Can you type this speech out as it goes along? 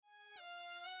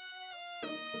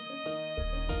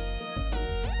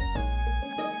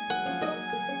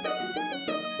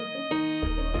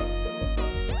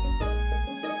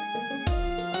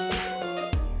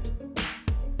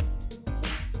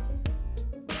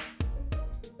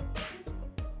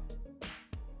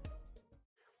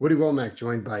Woody Womack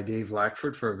joined by Dave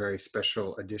Lackford for a very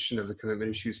special edition of the Commitment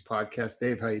Issues podcast.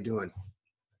 Dave, how you doing?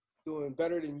 Doing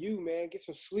better than you, man. Get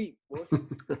some sleep, boy.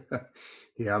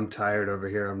 Yeah, I'm tired over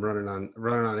here. I'm running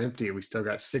on empty. We still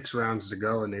got 6 rounds to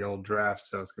go in the old draft,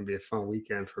 so it's gonna be a fun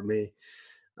weekend for me.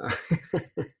 Uh,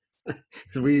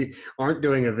 we aren't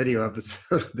doing a video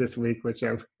episode this week, which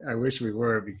I wish we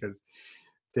were because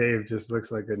Dave just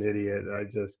looks like an idiot. I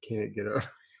just can't get over.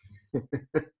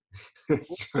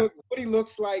 What he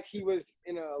looks like, he was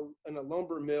in a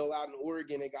lumber mill out in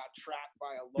Oregon and got trapped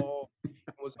by a log and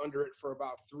was under it for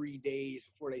about 3 days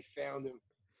before they found him.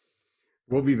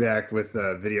 We'll be back with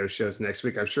video shows next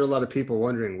week. I'm sure a lot of people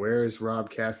wondering, where is Rob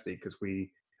Cassidy? Because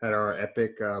we had our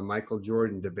epic Michael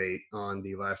Jordan debate on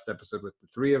the last episode with the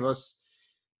three of us.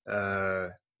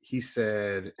 He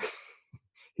said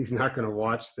he's not going to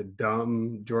watch the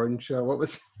dumb Jordan show. What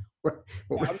was I'm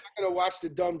not going to watch the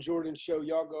dumb Jordan show.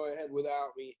 Y'all go ahead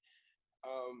without me.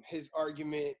 His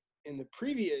argument in the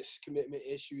previous commitment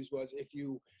issues was if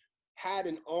you had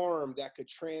an arm that could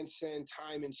transcend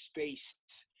time and space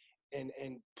and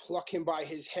pluck him by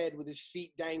his head with his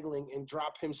feet dangling and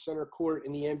drop him center court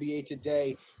in the NBA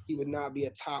today, he would not be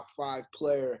a top 5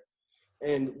 player.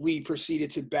 And we proceeded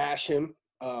to bash him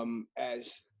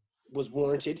as was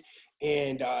warranted.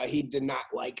 And he did not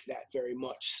like that very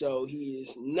much. So he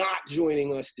is not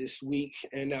joining us this week.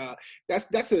 And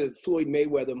that's a Floyd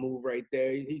Mayweather move right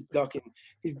there. He's ducking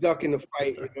the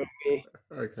fight. You know what I mean?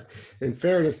 Okay. In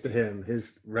fairness to him,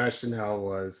 his rationale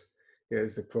was,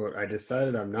 here's the quote: "I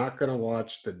decided I'm not going to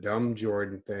watch the dumb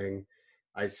Jordan thing.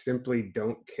 I simply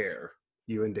don't care.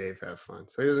 You and Dave have fun."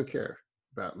 So he doesn't care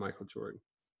about Michael Jordan.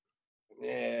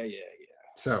 Yeah.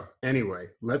 So anyway,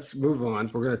 let's move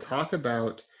on. We're going to talk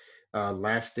about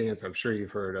Last Dance. I'm sure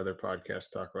you've heard other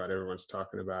podcasts talk about it. Everyone's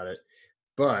talking about it.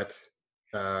 But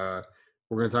we're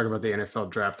going to talk about the NFL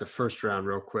draft, the first round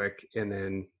real quick. And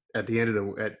then at the end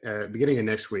of at beginning of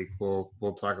next week,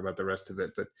 we'll talk about the rest of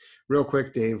it. But real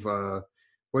quick, Dave,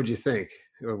 what'd you think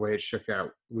the way it shook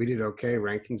out? We did okay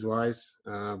rankings wise,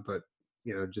 but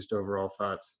just overall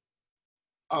thoughts.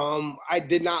 I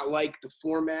did not like the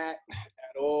format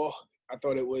at all. I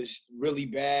thought it was really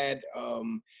bad.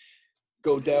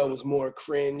 Godell was more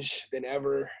cringe than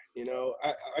ever.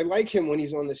 I like him when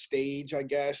he's on the stage, I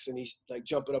guess, and he's like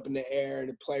jumping up in the air and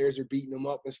the players are beating him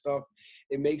up and stuff.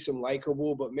 It makes him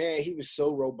likable. But man, he was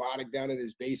so robotic down in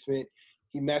his basement.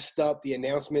 He messed up the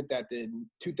announcement that the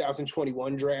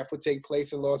 2021 draft would take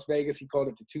place in Las Vegas. He called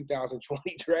it the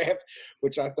 2020 draft,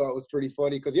 which I thought was pretty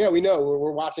funny because, yeah, we know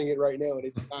we're watching it right now, and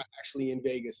it's not actually in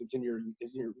Vegas. It's in your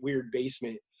weird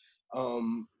basement.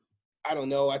 I don't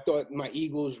know. I thought my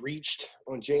Eagles reached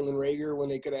on Jalen Reagor when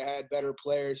they could have had better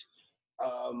players.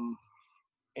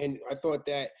 And I thought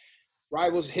that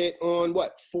Rivals hit on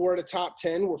 4 of the top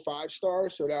 10 were 5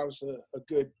 stars. So that was a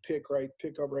good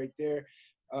pickup right there.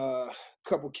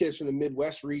 Couple kids from the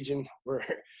Midwest region were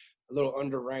a little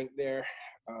underranked there,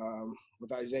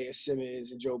 with Isaiah Simmons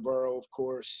and Joe Burrow, of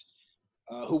course,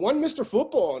 who won Mr.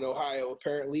 Football in Ohio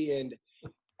apparently. And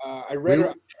I read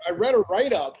a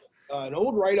write-up, an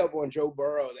old write-up on Joe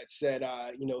Burrow that said,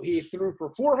 he threw for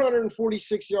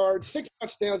 446 yards, 6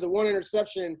 touchdowns, and 1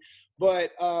 interception,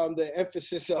 but the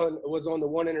emphasis was on the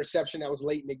 1 interception that was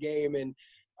late in the game, and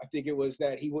I think it was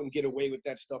that he wouldn't get away with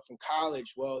that stuff in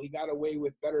college. Well, he got away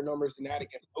with better numbers than that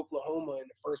against Oklahoma in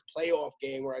the first playoff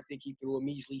game, where I think he threw a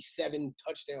measly 7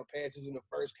 touchdown passes in the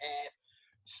first half.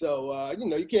 So,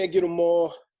 you can't get them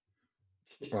all.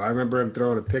 Well, I remember him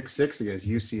throwing a pick 6 against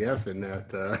UCF in that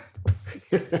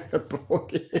bowl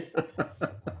game.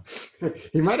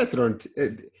 He might have thrown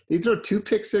did he throw 2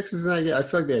 pick 6s in that game? I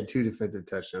feel like they had 2 defensive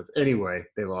touchdowns. Anyway,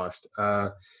 they lost.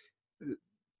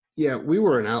 Yeah, we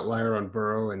were an outlier on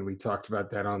Burrow, and we talked about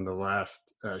that on the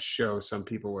last show. Some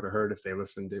people would have heard if they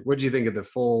listened. What did you think of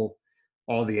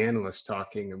all the analysts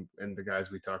talking and the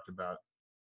guys we talked about?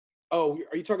 Oh,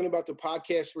 are you talking about the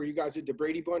podcast where you guys did the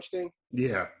Brady Bunch thing?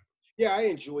 Yeah. Yeah, I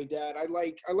enjoyed that. I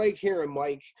like hearing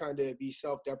Mike kind of be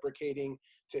self-deprecating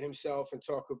to himself and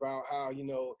talk about how,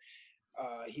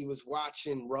 he was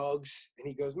watching Ruggs, and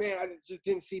he goes, man, I just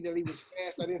didn't see that he was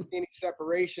fast. I didn't see any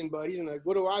separation, but he's like,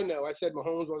 what do I know? I said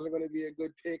Mahomes wasn't going to be a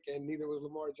good pick, and neither was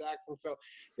Lamar Jackson. So,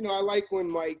 I like when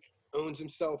Mike owns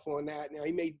himself on that. Now,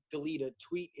 he may delete a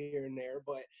tweet here and there,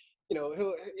 but,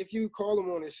 if you call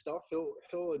him on his stuff,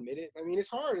 he'll admit it. I mean, it's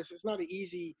hard. It's not an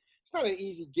easy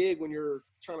gig when you're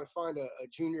trying to find a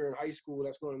junior in high school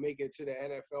that's going to make it to the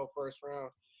NFL first round.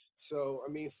 So,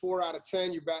 4 out of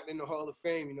 10, you're batting in the Hall of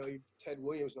Fame. Your Ted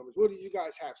Williams numbers. What did you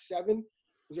guys have? 7?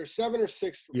 Was there 7 or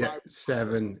 6? Yeah,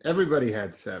 7. Everybody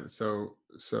had 7. So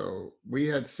So we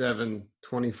had 7,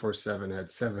 24/7 had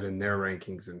 7 in their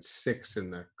rankings and 6 in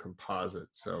the composite.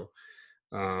 So,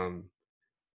 um,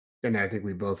 and I think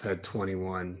we both had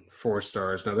 21 4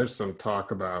 stars. Now there's some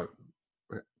talk about,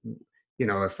 uh,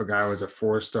 if a guy was a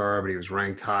 4 star, but he was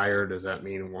ranked higher, does that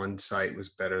mean one site was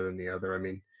better than the other? I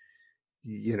mean,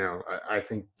 I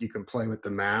think you can play with the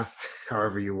math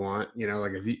however you want.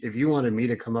 Like if you wanted me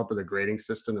to come up with a grading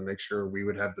system to make sure we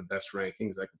would have the best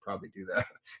rankings, I could probably do that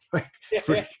like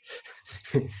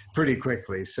pretty, pretty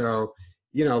quickly. So,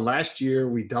 last year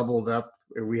we doubled up.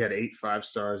 We had 8 5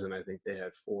 stars, and I think they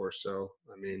had 4. So,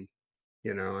 I mean,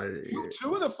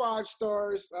 Two of the 5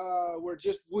 stars were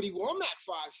just Woody Womack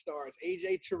 5 stars.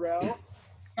 AJ Terrell.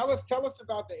 Tell us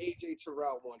about the AJ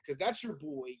Terrell one, because that's your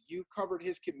boy. You covered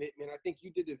his commitment. I think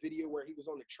you did the video where he was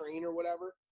on the train or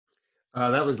whatever.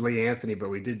 That was Lee Anthony, but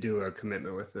we did do a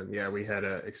commitment with him. Yeah, we had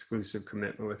an exclusive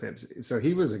commitment with him. So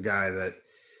he was a guy that,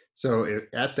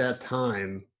 at that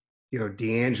time,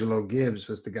 D'Angelo Gibbs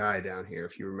was the guy down here,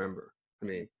 if you remember. I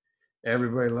mean,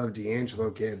 everybody loved D'Angelo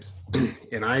Gibbs.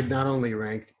 And I not only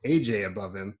ranked AJ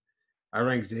above him, I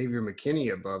ranked Xavier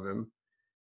McKinney above him.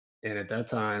 And at that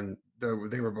time,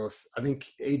 they were both, I think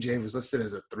AJ was listed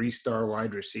as a 3-star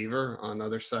wide receiver on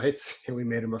other sites, and we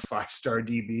made him a 5-star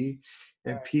DB.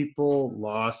 And people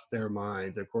lost their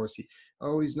minds. Of course,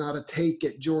 he's not a take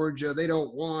at Georgia. They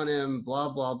don't want him, blah,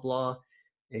 blah, blah.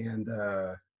 And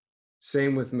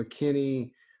same with McKinney.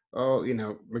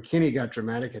 McKinney got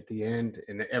dramatic at the end,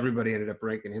 and everybody ended up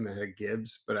ranking him ahead of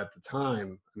Gibbs. But at the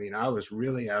time, I mean, I was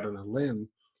really out on a limb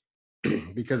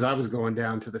because I was going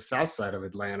down to the south side of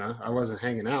Atlanta. I wasn't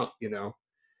hanging out,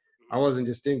 I wasn't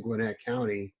just in Gwinnett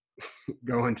County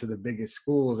going to the biggest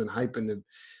schools and hyping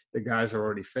the guys are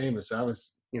already famous. I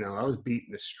was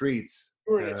beating the streets.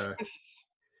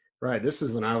 Right. This is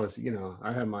when I was,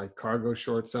 I had my cargo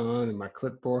shorts on and my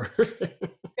clipboard.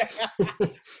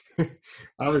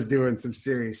 I was doing some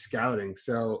serious scouting.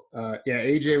 So,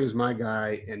 AJ was my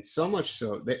guy. And so much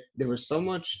so that there was so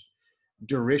much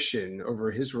derision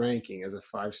over his ranking as a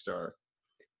 5-star.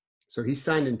 So he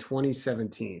signed in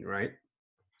 2017, right?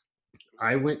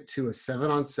 I went to a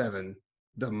 7-on-7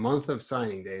 the month of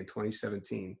signing day in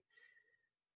 2017,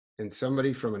 and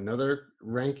somebody from another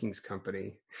rankings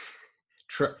company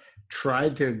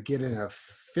tried to get in a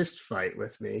fist fight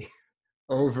with me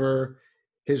over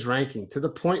his ranking, to the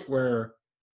point where,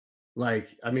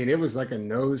 it was like a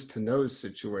nose to nose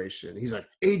situation. He's like,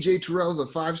 AJ Terrell's a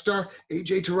 5-star.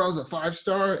 AJ Terrell's a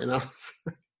 5-star. And I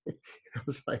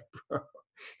was like, bro,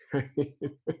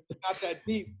 it's not that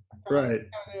deep. Right.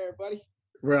 Down there, buddy.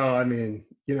 Well, I mean,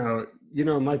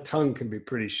 my tongue can be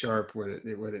pretty sharp when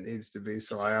it needs to be.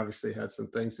 So I obviously had some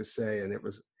things to say, and it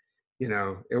was,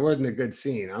 it wasn't a good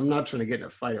scene. I'm not trying to get in a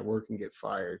fight at work and get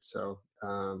fired. So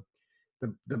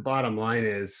the bottom line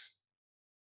is,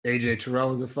 AJ Terrell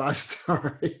was a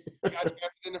 5-star. Got drafted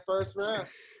in the first round.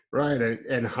 Right,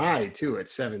 and high too at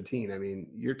 17. I mean,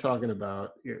 you're talking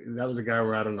about, that was a guy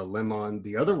we're out on a limb on.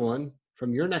 The other one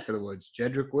from your neck of the woods,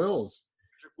 Jedrick Wills.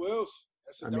 Jedrick Wills.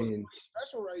 That was pretty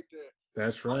special right there.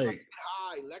 That's right.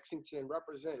 High, Lexington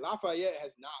represent. Lafayette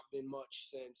has not been much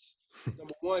since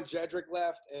number one, Jedrick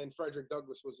left and Frederick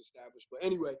Douglass was established. But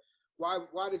anyway,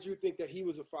 why did you think that he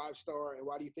was a 5-star, and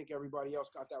why do you think everybody else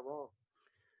got that wrong?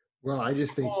 Well, I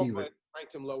just think he would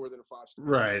rank him lower than a 5-star.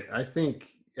 Right. I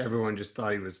think everyone just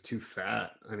thought he was too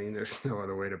fat. I mean, there's no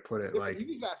other way to put it. Yeah,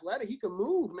 he's athletic. He can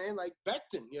move, man, like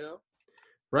Becton,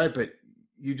 Right, but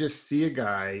you just see a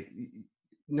guy.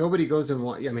 Nobody goes and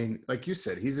I mean, like you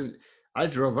said, I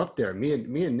drove up there. Me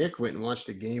and Nick went and watched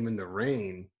a game in the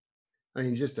rain. I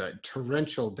mean, just a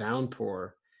torrential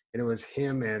downpour, and it was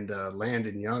him and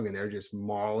Landon Young, and they're just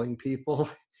mauling people.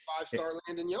 5-star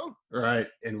Landon Young. Right,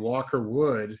 and Walker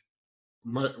Wood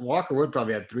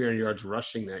probably had 300 yards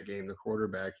rushing that game, the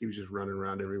quarterback. He was just running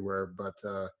around everywhere. But,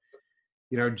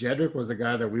 Jedrick was a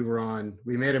guy that we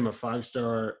made him a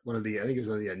 5-star, I think it was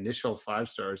one of the initial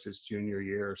 5-stars his junior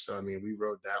year. So, I mean, we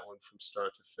rode that one from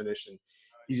start to finish, and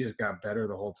he just got better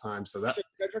the whole time. So that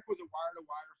Jedrick was a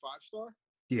wire-to-wire 5-star?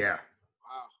 Yeah.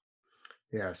 Wow.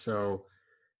 Yeah, so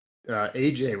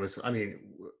AJ was, I mean,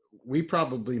 we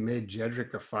probably made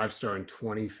Jedrick a 5-star in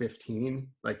 2015,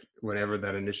 like whenever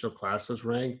that initial class was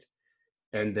ranked.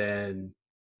 And then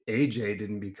AJ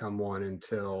didn't become one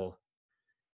until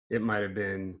it might have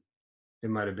been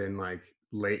like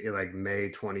late, like May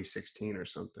 2016 or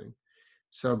something.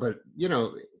 So, but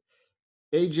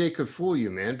AJ could fool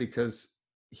you, man, because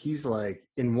he's like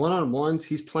in one-on-ones,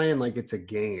 he's playing like it's a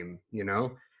game,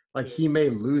 like he may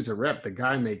lose a rep. The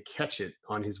guy may catch it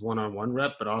on his one-on-one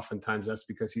rep, but oftentimes that's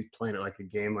because he's playing it like a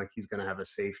game, like he's going to have a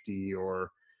safety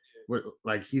or,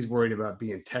 like he's worried about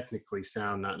being technically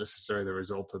sound, not necessarily the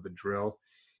result of the drill.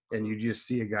 And you just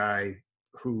see a guy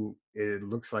who it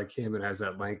looks like him and has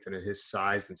that length and his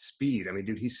size and speed. I mean,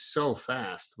 dude, he's so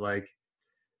fast. Like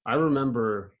I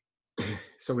remember,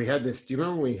 so we had this. Do you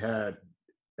remember when we had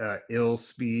Ill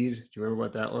Speed? Do you remember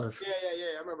what that was? Yeah.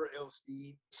 I remember Ill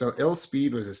Speed. So Ill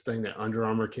Speed was this thing that Under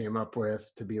Armour came up with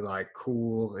to be like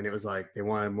cool, and it was like they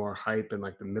wanted more hype in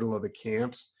like the middle of the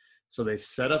camps. So they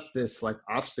set up this like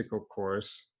obstacle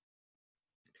course,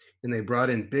 and they brought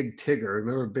in Big Tigger.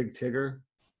 Remember Big Tigger?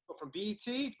 Oh, from BET,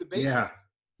 the basement.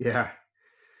 Yeah.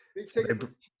 Big Tigger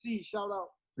from BET, shout out.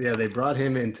 Yeah, they brought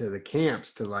him into the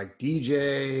camps to like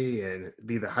DJ and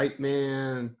be the hype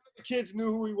man. The kids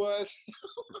knew who he was.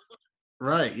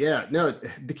 Right. Yeah. No,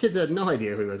 the kids had no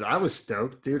idea who he was. I was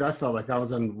stoked, dude. I felt like I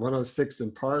was on 106th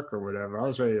and Park or whatever. I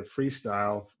was ready to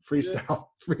freestyle.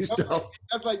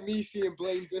 That's like me seeing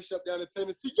Blaine Bishop down in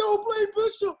Tennessee. Yo, Blaine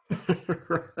Bishop.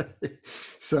 Right.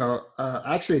 So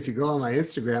actually, if you go on my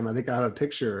Instagram, I think I have a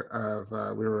picture of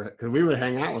we would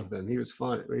hang out with him. He was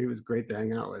fun. He was great to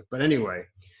hang out with. But anyway,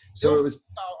 so it was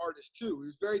style artist too. He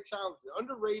was very talented,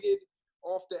 underrated,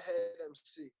 off the head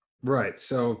MC. Right.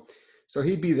 So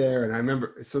he'd be there, and I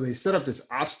remember, so they set up this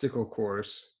obstacle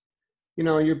course, you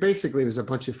know, and you're basically, it was a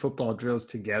bunch of football drills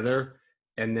together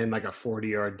and then like a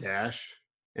 40-yard dash.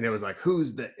 And it was like,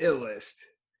 who's the illest?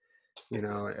 You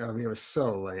know, I mean, it was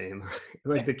so lame.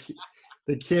 Like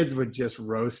the kids would just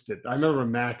roast it. I remember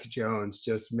Mac Jones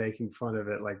just making fun of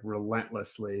it like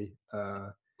relentlessly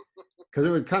because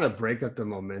it would kind of break up the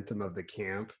momentum of the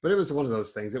camp. But it was one of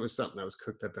those things. It was something that was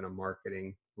cooked up in a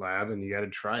marketing lab, and you got to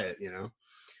try it, you know.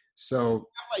 So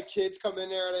like kids come in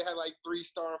there, they had like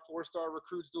 3-star, 4-star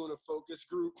recruits doing a focus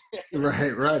group.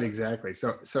 Right, exactly.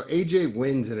 So AJ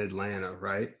wins in Atlanta,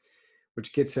 right,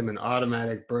 which gets him an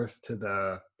automatic berth to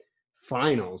the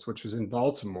finals, which was in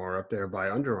Baltimore up there by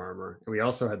Under Armour. And we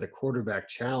also had the quarterback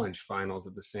challenge finals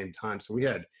at the same time. So we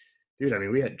had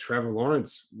Trevor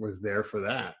Lawrence was there for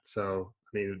that. So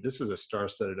I mean, this was a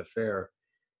star-studded affair.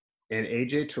 And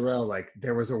AJ Terrell, like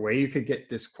there was a way you could get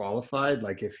disqualified,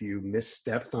 like if you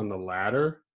misstepped on the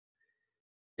ladder,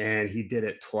 and he did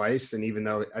it twice. And even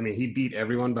though, I mean, he beat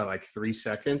everyone by like 3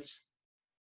 seconds,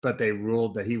 but they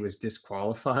ruled that he was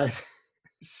disqualified.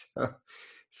 So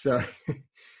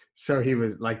he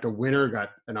was like, the winner got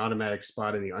an automatic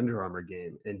spot in the Under Armour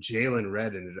game, and Jalen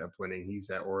Redd ended up winning. He's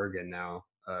at Oregon now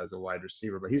as a wide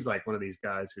receiver, but he's like one of these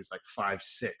guys who's like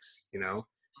 5'6", you know,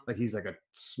 like he's like a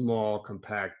small,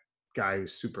 compact guy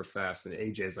who's super fast, and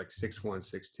AJ is like 6'1",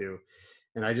 6'2".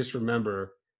 And I just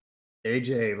remember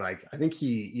AJ, like I think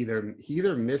he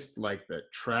either missed like the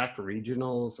track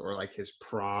regionals or like his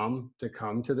prom to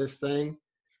come to this thing,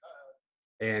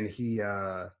 and he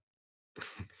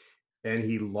and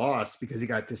he lost because he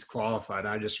got disqualified.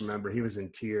 I just remember he was in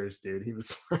tears, dude. He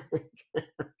was like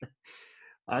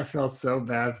I felt so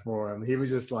bad for him. He was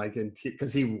just like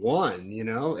because he won, you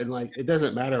know, and like it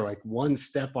doesn't matter. Like one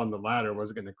step on the ladder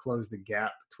wasn't going to close the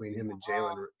gap between him and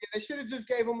Jalen. Yeah, they should have just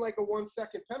gave him like a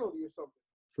 1-second penalty or something.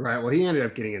 Right. Well, he ended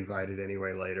up getting invited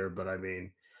anyway later. But I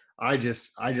mean, I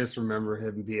just remember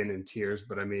him being in tears.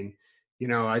 But I mean, you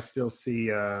know, I still see,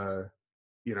 you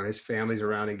know, his family's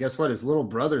around. And guess what? His little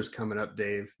brother's coming up,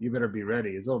 Dave. You better be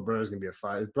ready. His little brother's going to be a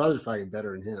fight. His brother's probably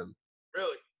better than him.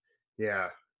 Really? Yeah.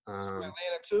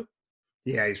 Atlanta too?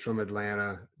 Yeah, he's from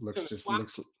Atlanta. Looks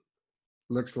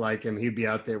like him. He'd be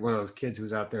out there, one of those kids who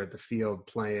was out there at the field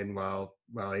playing while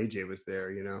AJ was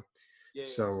there, you know. Yeah.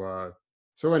 So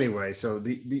anyway, so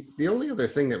the only other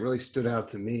thing that really stood out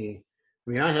to me,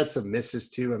 I mean, I had some misses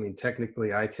too. I mean,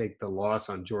 technically I take the loss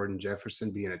on Jordan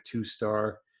Jefferson being a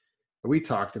 2-star. We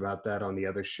talked about that on the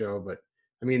other show, but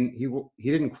I mean,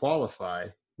 he didn't qualify,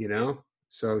 you know.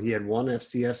 So he had one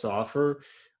FCS offer.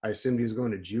 I assumed he was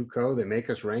going to JUCO. They make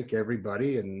us rank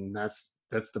everybody, and that's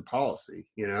the policy,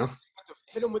 you know.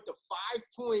 Hit him with the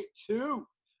 5.2.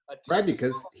 Right,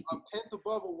 because a tenth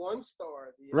above a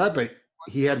 1-star. Right, but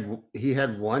he had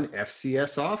one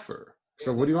FCS offer.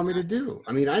 So what do you want me to do?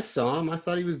 I mean, I saw him. I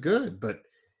thought he was good, but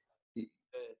you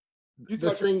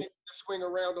thought you were swing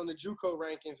around on the JUCO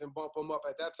rankings and bump him up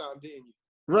at that time, didn't you?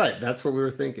 Right, that's what we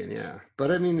were thinking, yeah. But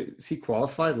I mean, he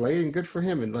qualified late, and good for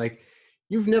him. And like,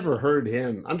 you've never heard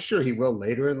him. I'm sure he will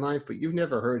later in life, but you've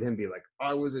never heard him be like,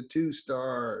 "I was a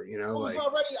 2-star," you know. Well, like I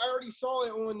already saw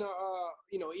it on,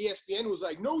 you know, ESPN was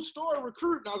like, "No star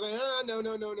recruit," and I was like, no.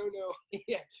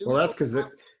 Yeah. Well, that's because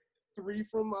 3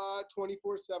 from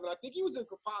 24/7. I think he was a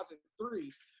composite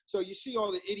 3. So you see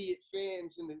all the idiot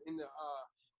fans in the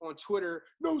on Twitter,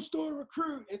 "No star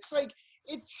recruit." It's like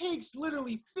it takes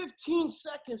literally 15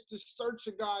 seconds to search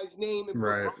a guy's name and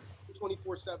right.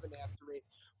 24/7 after it.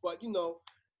 But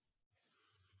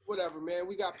whatever, man.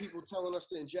 We got people telling us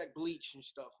to inject bleach and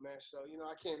stuff, man. So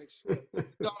I can't.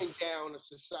 Dumbing down of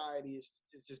society is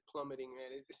just plummeting,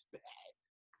 man. It's just bad.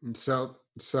 So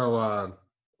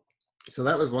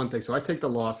that was one thing. So I take the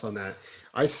loss on that.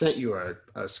 I sent you a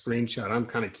screenshot. I'm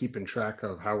kind of keeping track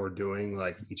of how we're doing,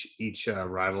 like each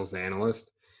rivals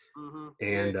analyst,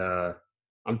 and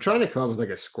I'm trying to come up with like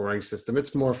a scoring system.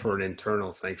 It's more for an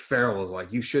internal thing. Farrell was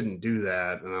like, "You shouldn't do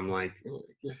that," and I'm like,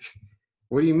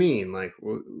 "What do you mean? Like,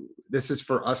 this is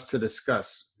for us to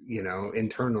discuss,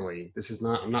 internally. This is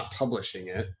not. I'm not publishing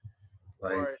it.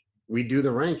 Like, Right. we do the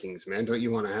rankings, man. Don't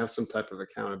you want to have some type of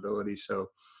accountability?"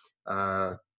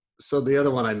 So the other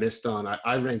one I missed on,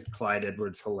 I ranked Clyde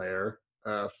Edwards-Helaire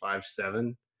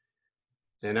 5'7",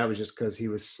 and that was just because he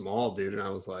was small, dude. And I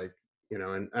was like,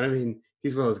 and I mean,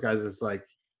 he's one of those guys that's like,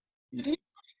 did he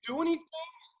do anything?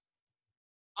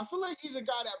 I feel like he's a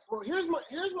guy that broke. Here's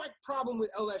my problem with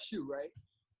LSU, right?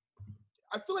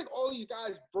 I feel like all these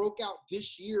guys broke out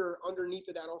this year underneath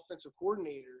of that offensive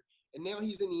coordinator, and now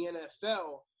he's in the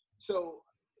NFL. So,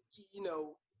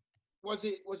 was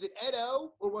it Ed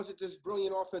O, or was it this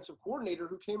brilliant offensive coordinator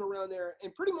who came around there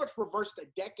and pretty much reversed a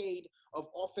decade of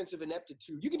offensive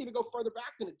ineptitude? You can even go further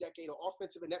back than a decade of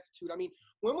offensive ineptitude. I mean,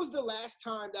 when was the last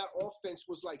time that offense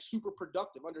was like super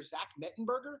productive under Zach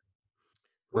Mettenberger?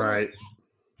 Right.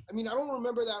 I mean, I don't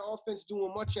remember that offense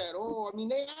doing much at all. I mean,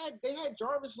 they had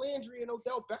Jarvis Landry and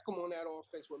Odell Beckham on that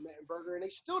offense with Mettenberger, and they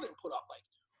still didn't put up like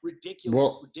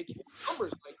ridiculous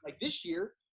numbers like this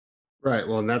year. Right.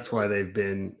 Well, and that's why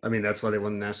that's why they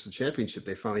won the national championship.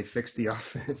 They finally fixed the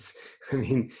offense. I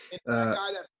mean, the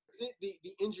guy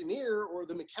the engineer or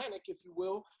the mechanic, if you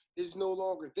will, is no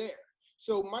longer there.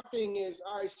 So my thing is,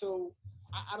 all right, so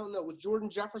I don't know. Was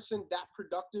Jordan Jefferson that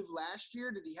productive last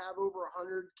year? Did he have over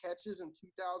 100 catches in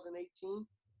 2018?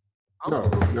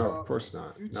 No, of course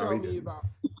not. You tell me about.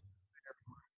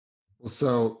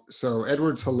 So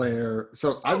Edwards-Helaire.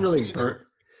 So I really burnt.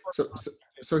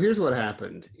 So here's what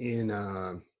happened in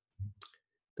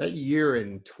that year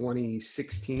in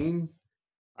 2016.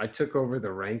 I took over the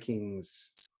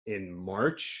rankings in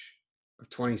March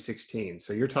of 2016.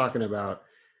 So you're talking about,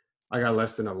 I got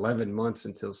less than 11 months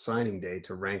until signing day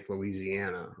to rank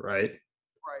Louisiana, right?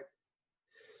 Right.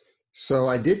 So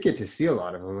I did get to see a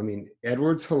lot of them. I mean,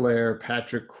 Edwards-Helaire,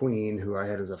 Patrick Queen, who I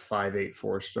had as a 5'8"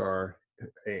 4-star,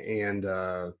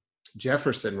 and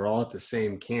Jefferson were all at the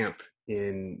same camp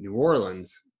in New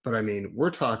Orleans. But I mean,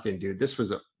 we're talking, dude,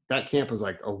 that camp was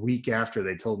like a week after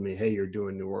they told me, hey, you're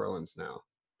doing New Orleans now,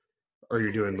 or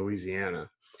you're doing Louisiana.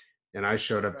 And I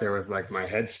showed up there with like my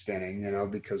head spinning,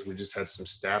 because we just had some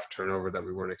staff turnover that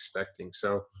we weren't expecting.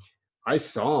 So I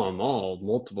saw them all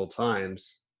multiple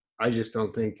times. I just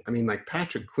don't think, like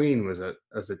Patrick Queen was a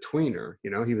tweener,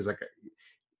 he was like,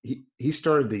 he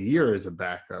started the year as a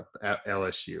backup at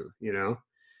LSU,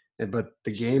 but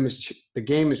the game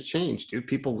has changed, dude.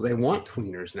 People, they want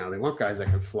tweeners now. They want guys that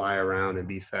can fly around and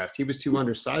be fast. He was too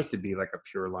undersized to be like a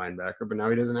pure linebacker, but now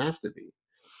he doesn't have to be.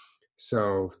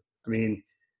 So,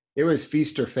 it was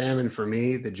feast or famine for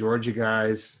me. The Georgia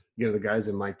guys, the guys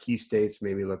in my key states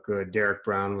made me look good. Derek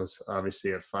Brown was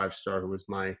obviously a 5-star who was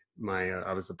I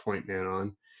was the point man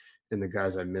on, and the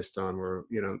guys I missed on were,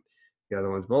 the other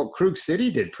ones. Well, Krug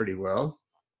City did pretty well.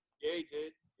 Yeah, he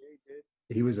did.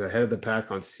 He was ahead of the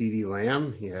pack on CeeDee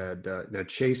Lamb. He had now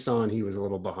Chase on. He was a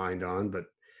little behind on, but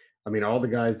all the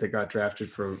guys that got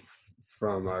drafted from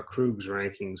Krug's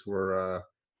rankings were,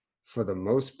 for the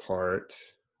most part,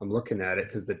 I'm looking at it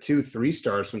because the 2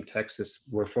 3-stars from Texas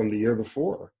were from the year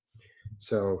before.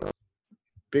 So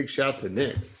big shout to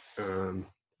Nick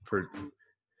for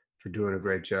doing a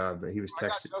great job. He was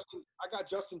texting. I got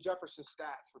Justin Jefferson's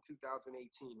stats for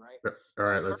 2018, right? All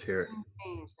right, let's hear it.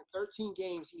 In 13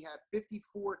 games, he had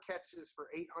 54 catches for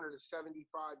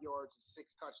 875 yards and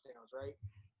 6 touchdowns, right?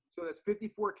 So that's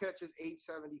 54 catches,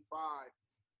 875.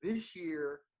 This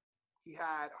year, he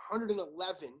had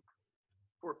 111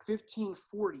 for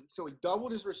 1,540. So he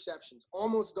doubled his receptions,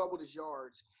 almost doubled his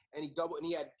yards, and he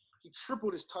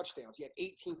tripled his touchdowns. He had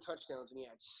 18 touchdowns, and he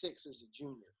had 6 as a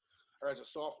junior or as a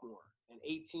sophomore and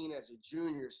 18 as a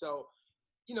junior. So,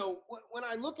 when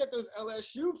I look at those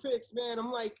LSU picks, man,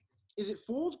 I'm like, is it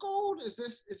fool's gold? Is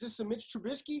this a Mitch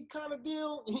Trubisky kind of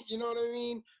deal? You know what I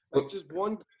mean? Like just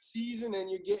one season and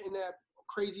you're getting that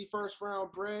crazy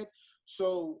first-round bread.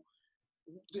 So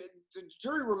the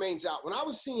jury remains out. When I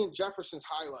was seeing Jefferson's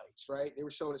highlights, right, they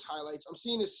were showing his highlights. I'm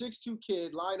seeing this 6'2"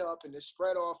 kid line up in this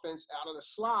spread offense out of the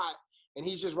slot, and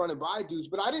he's just running by dudes.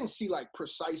 But I didn't see like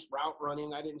precise route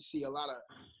running. I didn't see a lot of,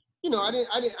 I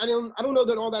don't know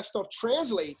that all that stuff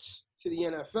translates to the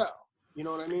NFL. You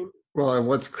know what I mean? Well, and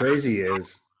what's crazy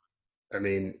is I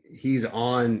mean, he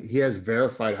has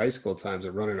verified high school times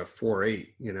of running a 4.8,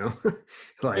 Yeah,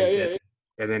 like, yeah, yeah.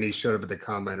 and then he showed up at the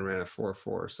combine and ran a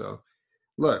 4.4. So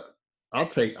look, I'll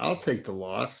take the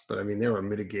loss, but I mean, there were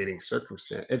mitigating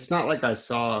circumstances. It's not like I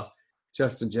saw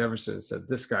Justin Jefferson and said,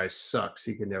 this guy sucks.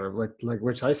 He could never, like,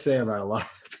 which I say about a lot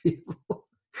of people,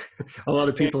 a lot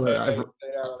of Yeah, people yeah, that yeah, I've, you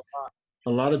say that a lot.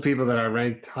 a lot of people that I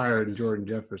ranked higher than Jordan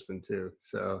Jefferson too.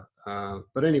 So,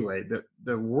 but anyway,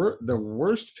 the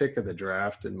worst pick of the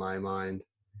draft in my mind,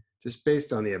 just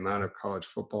based on the amount of college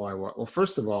football I watch. Well,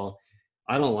 first of all,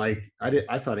 I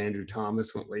thought Andrew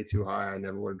Thomas went way too high. I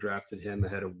never would have drafted him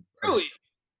ahead of Really,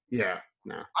 yeah,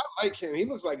 no. I like him. He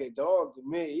looks like a dog to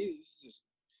me. He's just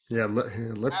Yeah,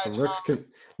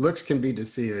 looks can be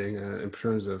deceiving in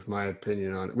terms of my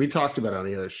opinion on it. We talked about it on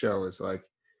the other show. Is like,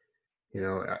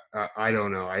 I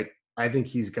don't know. I think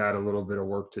he's got a little bit of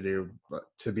work to do, but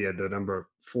to be the number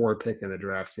 4 pick in the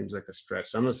draft seems like a stretch.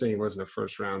 So I'm not saying he wasn't a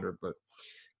first rounder, but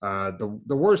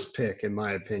the worst pick, in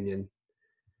my opinion,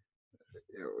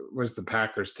 was the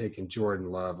Packers taking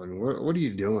Jordan Love. I mean, what are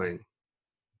you doing?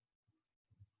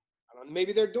 I don't know,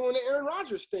 maybe they're doing the Aaron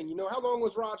Rodgers thing. You know, how long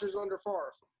was Rodgers under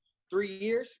Favre? 3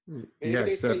 years. Yeah, Maybe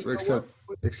they say, you know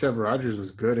what? except Rodgers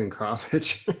was good in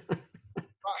college.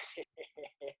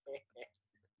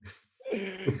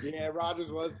 Yeah,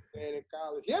 Rodgers was the man in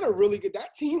college. He had a really good.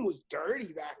 That team was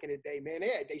dirty back in the day, man. They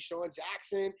had Deshaun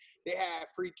Jackson. They had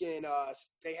freaking.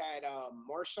 They had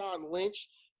Marshawn Lynch.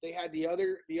 They had the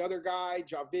other guy,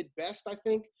 Javid Best, I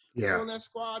think, was Yeah. on that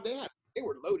squad. They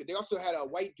were loaded. They also had a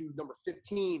white dude, number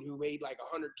 15, who made like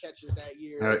 100 catches that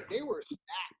year. They were stacked.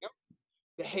 Yep.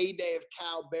 The heyday of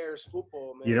Cal Bears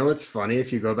football, man. You know what's funny?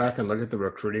 If you go back and look at the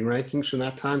recruiting rankings from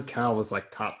that time, Cal was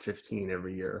like top 15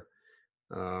 every year.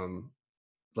 Um,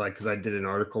 like, because I did an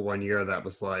article one year that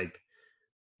was like,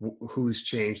 who's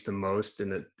changed the most in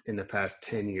the past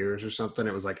 10 years or something.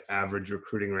 It was like average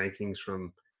recruiting rankings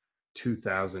from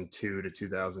 2002 to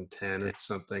 2010 or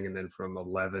something, and then from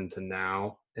 11 to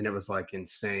now. And it was like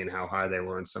insane how high they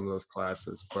were in some of those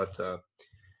classes. But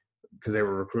because they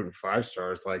were recruiting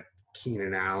 5-stars like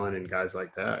Keenan Allen and guys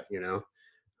like that, They had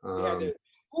Um,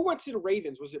 who went to the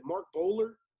Ravens? Was it Mark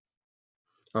Bowler?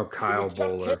 oh, It was Kyle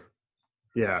Jeff Bowler.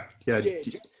 Yeah, yeah, Yeah,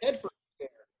 Jeff Tedford was there,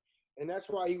 and that's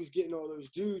why he was getting all those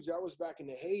dudes. That was back in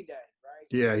the heyday, right?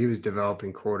 yeah. He was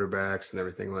developing quarterbacks and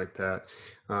everything like that.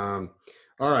 Um,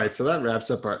 all right, so that wraps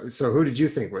up our. So who did you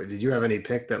think? Did you have any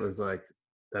pick that was like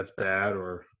that's bad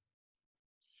or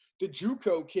The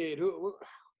JUCO kid, who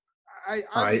I was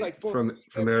I like, from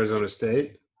Arizona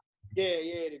State? yeah,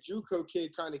 the JUCO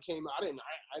kid kind of came. I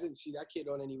didn't see that kid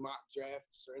on any mock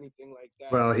drafts or anything like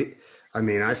that. Well, I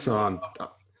mean, I saw him.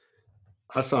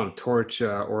 I saw him torch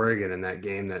Oregon in that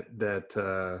game that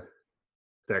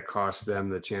cost them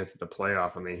the chance at the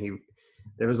playoff. I mean,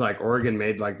 it was like Oregon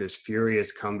made like this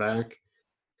furious comeback,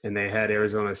 and they had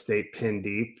Arizona State pinned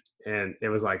deep, and it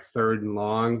was like 3rd and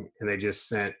long, and they just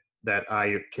sent that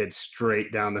Ayuk kid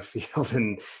straight down the field,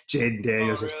 and Jaden Oh,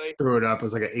 Daniels just really? threw it up. It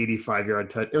was like an 85-yard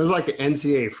touch. It was like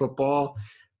NCAA football.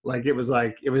 Like it was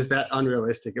that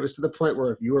unrealistic. It was to the point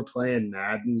where if you were playing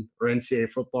Madden or NCAA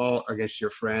football against your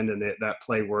friend and that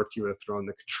play worked, you would have thrown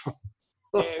the control.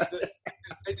 Yeah,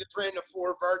 they just ran the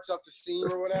 4 verts up the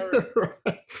seam or whatever.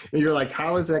 Right. And you're like,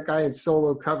 how is that guy in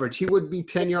solo coverage? He would be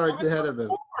 10 yards ahead of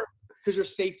him. Because your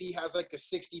safety has like a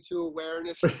 62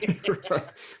 awareness.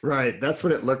 Right. That's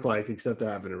what it looked like, except to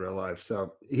happen in real life.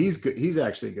 So he's good. He's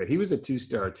actually good. He was a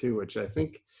 2-star too, which I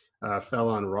think fell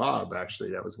on Rob.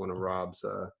 Actually, that was one of Rob's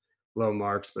low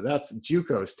marks. But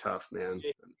JUCO's tough, man.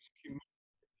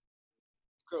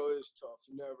 JUCO is tough.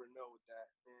 You never know with that,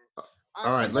 man.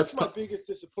 All right, I guess my biggest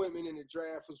disappointment in the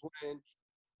draft was when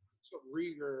took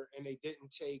Rieger and they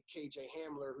didn't take KJ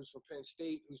Hamler, who's from Penn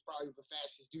State, who's probably the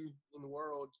fastest dude in the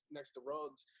world next to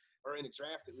Ruggs, or in the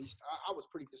draft at least. I was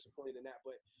pretty disappointed in that.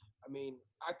 But, I mean,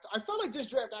 I felt like this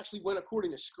draft actually went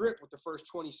according to script with the first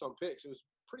 20-some picks. It was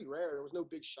pretty rare. There was no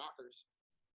big shockers.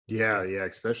 Yeah,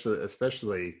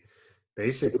 especially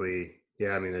basically,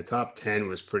 yeah, I mean the top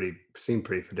 10 seemed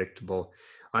pretty predictable.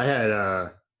 I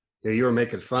had you were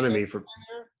making fun of me for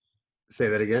say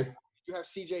that again. You have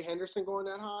CJ Henderson going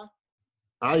that high?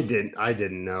 I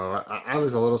didn't know. I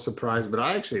was a little surprised, but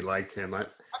I actually liked him. I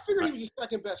figured he was the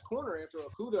second best corner after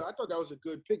Okudah. I thought that was a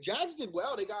good pick. Jags did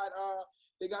well. They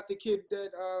got the kid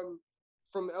that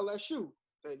from LSU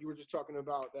that you were just talking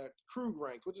about, that Krug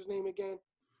ranked. What's his name again?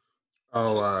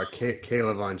 Oh,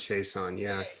 Caleb on Chason,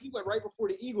 yeah. He went right before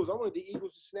the Eagles. I wanted the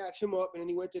Eagles to snatch him up, and then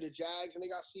he went to the Jags, and they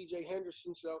got C.J.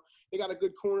 Henderson. So they got a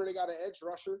good corner. They got an edge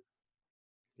rusher.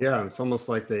 Yeah, it's almost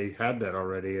like they had that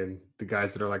already, and the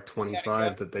guys that are like Yeah, yeah,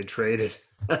 25 that they traded.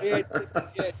 yeah,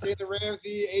 yeah. Jalen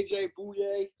Ramsey, AJ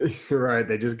Bouye. Right,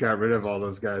 they just got rid of all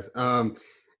those guys. And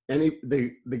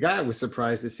the guy I was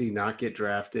surprised to see not get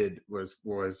drafted was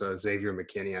Xavier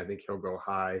McKinney. I think he'll go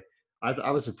high. I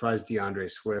was surprised DeAndre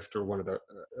Swift or one of the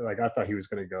like I thought he was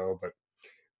going to go, but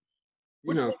you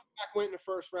Which know running back went in the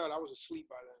first round? I was asleep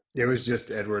by then. it was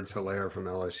just Edwards Hilaire from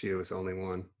LSU. Was the only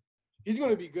one. He's going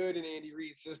to be good in Andy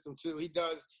Reid's system too. He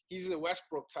does. He's a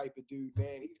Westbrook type of dude,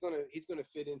 man. He's gonna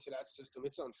fit into that system.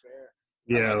 It's unfair.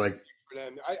 I Yeah, like like for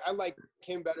them. I like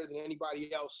him better than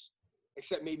anybody else,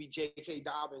 except maybe J.K.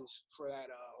 Dobbins for that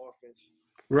offense.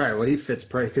 right. Well, he fits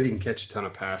pretty because he can catch a ton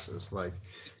of passes. Like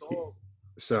Oh,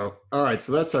 so. All right,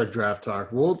 so that's our draft talk.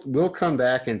 We'll come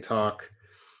back and talk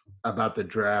about the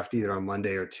draft either on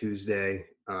Monday or Tuesday.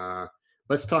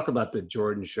 Let's talk about the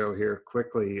Jordan show here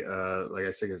quickly. Like I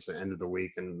said, it's the end of the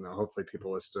week, and hopefully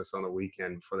people listen to us on the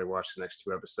weekend before they watch the next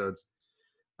two episodes.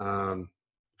 Um,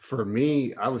 for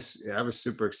me, I was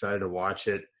super excited to watch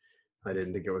it. I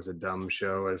didn't think it was a dumb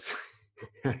show as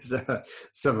as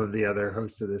some of the other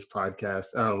hosts of this podcast.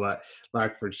 Oh,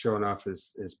 Lackford showing off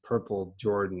his purple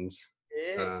Jordans.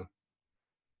 yeah, Uh,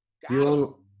 you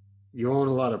got him. own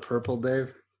a lot of purple,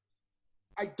 Dave?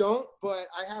 I don't, but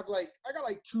I got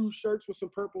like 2 shirts with some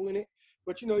purple in it.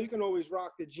 But you can always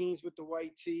rock the jeans with the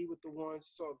white tee with the ones.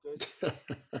 It's all good.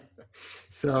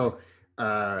 So,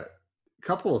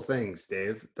 couple of things,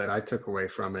 Dave, that I took away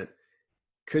from it.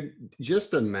 Could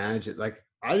just imagine, like,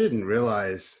 I didn't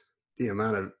realize the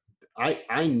amount of,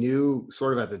 I knew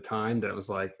sort of at the time that it was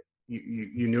like,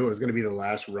 you knew it was going to be the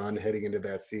last run heading into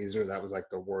that season. That was like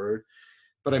the word.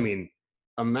 But I mean,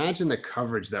 imagine the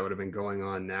coverage that would have been going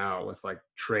on now with like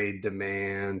trade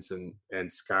demands and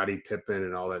Scottie Pippen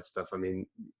and all that stuff. I mean,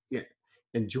 yeah,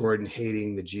 and Jordan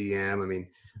hating the GM. I mean,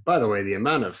 by the way, the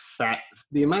amount of fat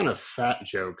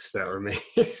jokes that were made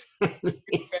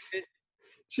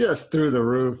just through the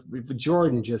roof.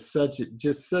 Jordan just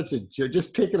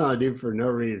picking on a dude for no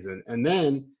reason. And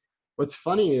then what's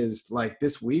funny is like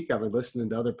this week I've been listening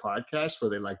to other podcasts where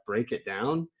they like break it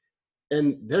down.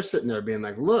 And they're sitting there being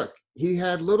like, look, he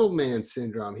had little man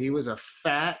syndrome. He was a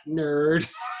fat nerd.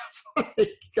 It's like,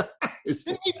 guys.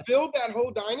 Didn't he build that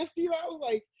whole dynasty though?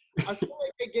 Like, I feel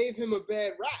like they gave him a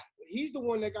bad rap. He's the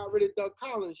one that got rid of Doug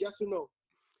Collins, yes or no?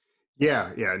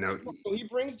 Yeah, no. So he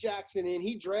brings Jackson in.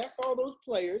 He drafts all those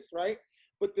players, right?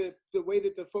 But the way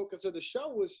that the focus of the show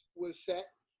was set,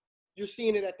 you're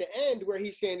seeing it at the end where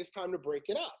he's saying it's time to break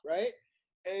it up, right?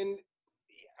 And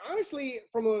honestly,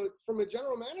 from a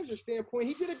general manager standpoint,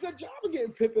 he did a good job of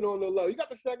getting Pippen on the low. You got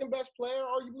the second best player,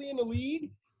 arguably in the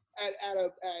league, at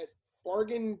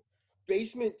bargain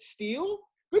basement steal.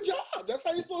 Good job. That's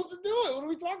how you're supposed to do it. What are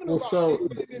we talking about? So He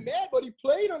would have been mad, but he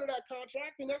played under that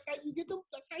contract, and that's how you get them.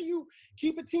 That's how you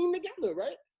keep a team together,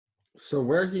 right? So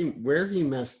where he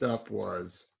messed up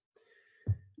was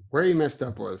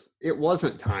it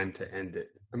wasn't time to end it.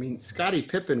 I mean, Scottie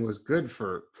Pippen was good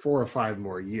for 4 or 5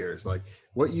 more years. Like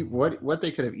what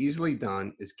they could have easily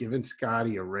done is given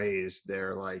Scottie a raise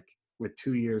there, like with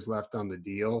 2 years left on the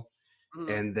deal,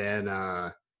 and then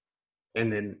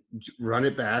run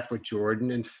it back with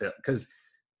Jordan and Phil, because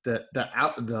the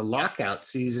lockout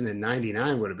season in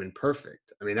 '99 would have been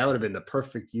perfect. I mean, that would have been the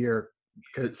perfect year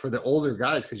for the older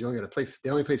guys, because they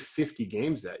only played 50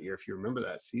 games that year, if you remember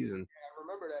that season. Yeah, I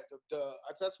remember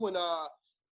that. That's when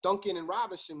Duncan and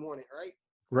Robinson won it, right?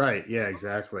 Right. Yeah,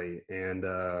 exactly. And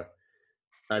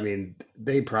I mean,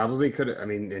 they probably could have. I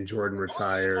mean, and Jordan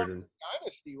retired, and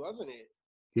dynasty, wasn't it?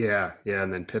 yeah,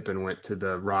 and then Pippen went to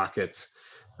the Rockets.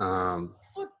 I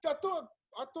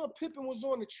thought Pippen was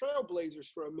on the Trailblazers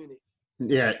for a minute.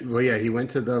 Yeah, well, yeah, he went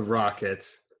to the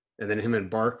Rockets, and then him and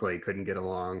Barkley couldn't get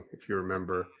along, if you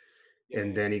remember. Yeah.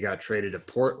 And then he got traded to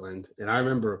Portland. And I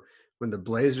remember when the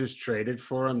Blazers traded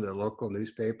for him, the local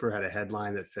newspaper had a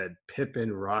headline that said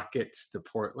 "Pippen Rockets to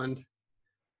Portland,"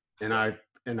 and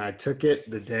I took it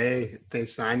the day they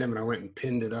signed him, and I went and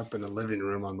pinned it up in the living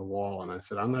room on the wall, and I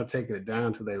said, "I'm not taking it down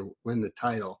until they win the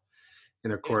title."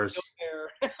 And of course.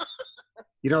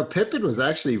 Pippen was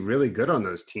actually really good on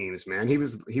those teams, man. He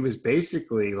was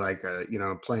basically like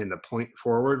playing the point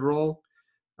forward role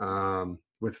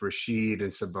with Rasheed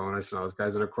and Sabonis and all those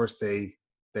guys. And of course they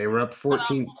were up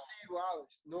 14.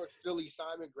 North Philly,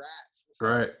 Simon Gratz.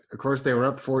 Right. Of course they were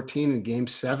up 14 in Game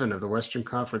 7 of the Western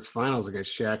Conference Finals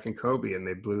against Shaq and Kobe, and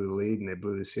they blew the lead and they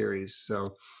blew the series. So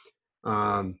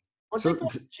Weren't they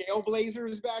called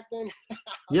Jailblazers back then?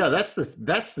 Yeah, that's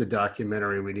the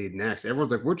documentary we need next.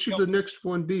 Everyone's like, what should the next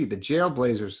one be? The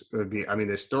Jailblazers would be, I mean,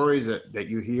 the stories that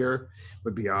you hear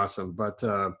would be awesome. But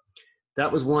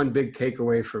that was one big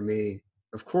takeaway for me.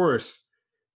 Of course,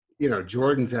 you know,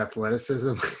 Jordan's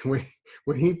athleticism,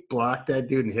 when he blocked that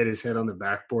dude and hit his head on the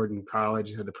backboard in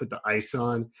college, had to put the ice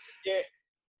on. Yeah.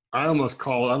 I almost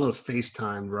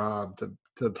FaceTimed Rob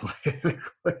to play the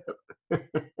clip.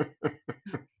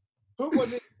 Who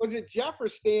was it? Was it Jeff or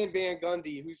Stan Van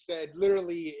Gundy who said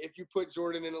literally, if you put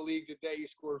Jordan in a league today, he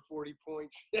scored 40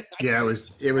 points? Yeah,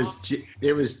 it was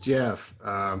Jeff.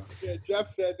 Yeah, Jeff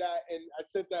said that, and I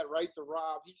sent that right to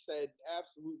Rob. He said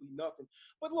absolutely nothing.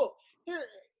 But look,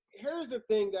 here's the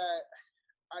thing that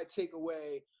I take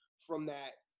away from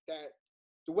that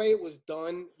the way it was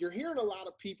done. You're hearing a lot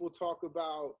of people talk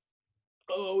about,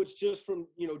 oh, it's just from,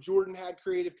 Jordan had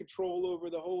creative control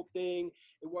over the whole thing.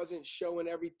 It wasn't showing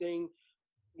everything,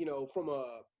 from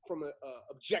a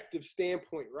objective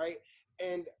standpoint, right?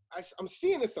 And I'm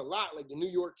seeing this a lot, like the New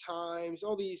York Times,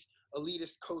 all these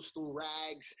elitist coastal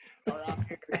rags are out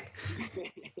here.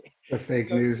 The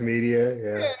fake news media,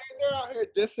 yeah. They're out here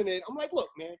dissing it. I'm like, look,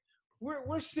 man,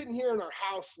 we're sitting here in our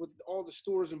house with all the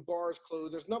stores and bars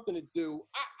closed. There's nothing to do.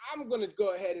 I'm going to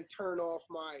go ahead and turn off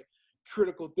my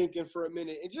critical thinking for a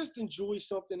minute and just enjoy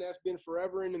something that's been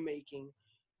forever in the making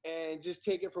and just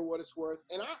take it for what it's worth.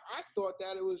 And I thought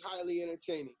that it was highly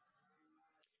entertaining.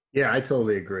 Yeah, I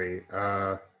totally agree.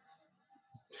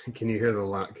 Can you hear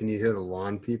the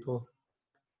lawn people?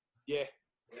 Yeah.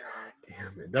 God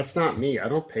damn it. That's not me. I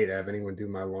don't pay to have anyone do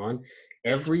my lawn.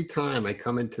 Every time I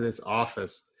come into this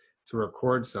office to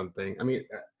record something, I mean,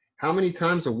 how many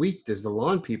times a week does the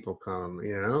lawn people come,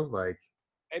 like?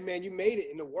 Hey man, you made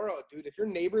it in the world, dude. If your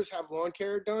neighbors have lawn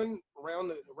care done around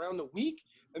the week,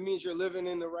 that means you're living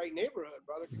in the right neighborhood,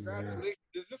 brother. Congratulations.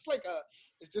 Yeah.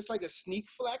 Is this like a sneak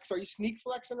flex? Are you sneak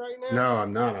flexing right now? No,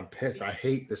 I'm not. I'm pissed. I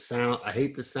hate the sound. I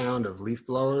hate the sound of leaf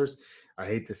blowers. I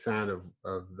hate the sound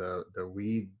of the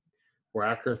weed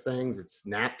whacker things. It's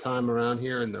nap time around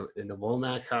here in the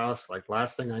Womack house. Like,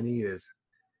 last thing I need is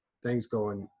things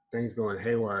going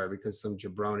haywire because some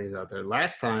jabronis out there.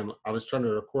 Last time I was trying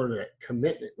to record a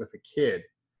commitment with a kid,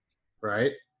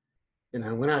 right? And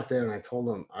I went out there and I told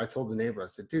the neighbor, I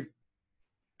said, dude,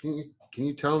 can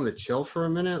you tell him to chill for a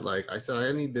minute? Like, I said,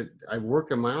 I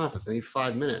work in my office. I need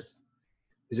 5 minutes.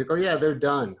 He's like, oh yeah, they're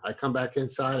done. I come back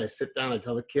inside, I sit down, I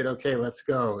tell the kid, okay, let's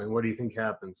go. And what do you think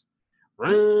happens?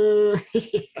 Well,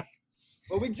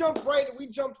 we jumped right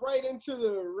into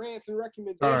the rants and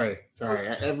recommendations. Sorry.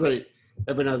 Everybody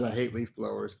knows I hate leaf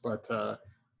blowers, but I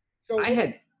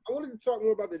wanted to talk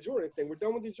more about the Jordan thing. We're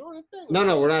done with the Jordan thing?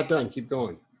 No, we're not done. Keep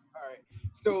going. All right.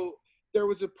 So there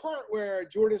was a part where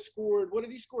Jordan scored, what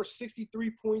did he score?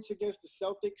 63 points against the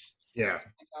Celtics. Yeah.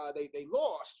 They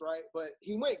lost, right? But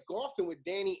he went golfing with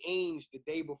Danny Ainge the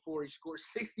day before. He scored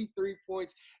 63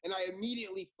 points. And I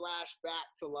immediately flashed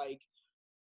back to, like,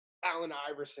 Allen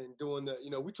Iverson doing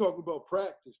we talking about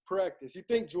practice. You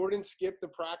think Jordan skipped the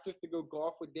practice to go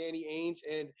golf with Danny Ainge,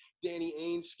 and Danny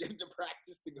Ainge skipped the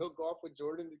practice to go golf with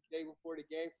Jordan the day before the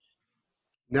game?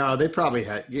 No, they probably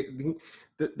had the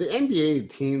NBA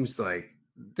teams, like,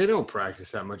 they don't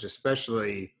practice that much,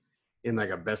 especially in like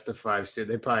a best of 5 series.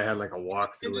 They probably had like a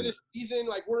walkthrough. He's in,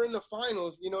 like, we're in the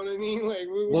finals. You know what I mean? Like,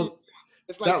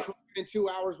 it's like in 2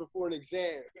 hours before an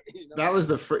exam. That was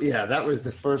the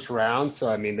first round. So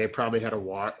I mean, they probably had a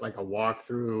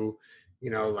walkthrough,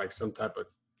 like some type of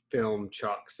film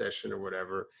chalk session or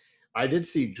whatever. I did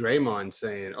see Draymond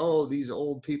saying, "Oh, these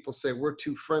old people say we're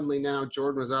too friendly now."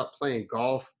 Jordan was out playing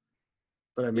golf,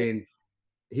 but I mean,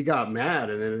 he got mad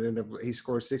and then he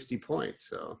scored 60 points.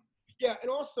 So yeah, and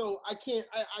also I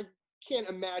can't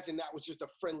imagine that was just a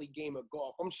friendly game of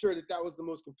golf. I'm sure that was the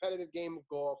most competitive game of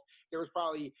golf. There was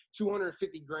probably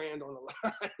 $250,000 on the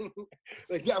line.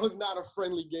 Like, that was not a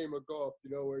friendly game of golf,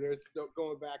 where there's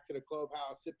going back to the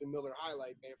clubhouse, sipping Miller High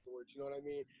Life afterwards. You know what I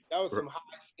mean? That was some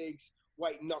high stakes,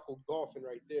 white knuckle golfing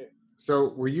right there.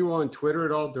 So were you on Twitter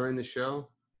at all during the show?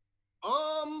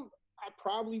 I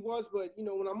probably was, but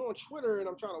when I'm on Twitter and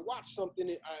I'm trying to watch something,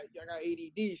 I got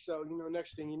ADD. So,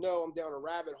 next thing you know, I'm down a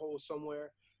rabbit hole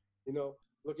somewhere,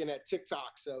 looking at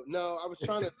TikTok. So no, I was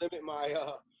trying to limit my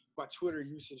my Twitter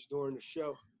usage during the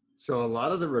show. So a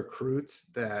lot of the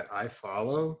recruits that I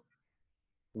follow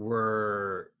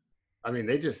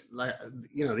they just, like,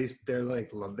 they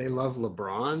love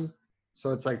LeBron.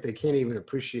 So it's like they can't even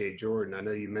appreciate Jordan. I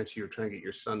know you mentioned you were trying to get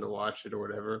your son to watch it or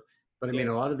whatever. But I mean,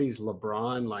 a lot of these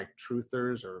LeBron, like,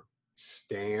 truthers or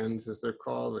stans, as they're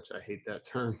called, which I hate that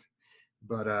term.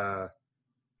 But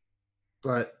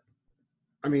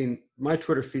I mean, my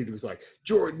Twitter feed was like,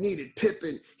 Jordan needed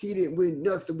Pippen. He didn't win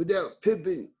nothing without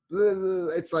Pippen.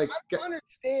 It's like, I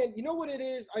understand. You know what it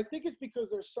is? I think it's because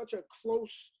there's such a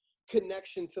close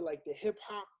connection to, like, the hip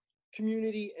hop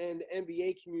community and the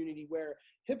NBA community, where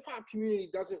hip hop community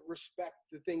doesn't respect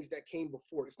the things that came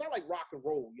before. It's not like rock and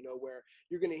roll, where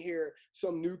you're going to hear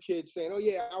some new kid saying, "Oh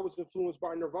yeah, I was influenced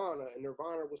by Nirvana," and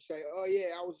Nirvana will say, "Oh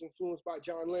yeah, I was influenced by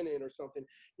John Lennon," or something.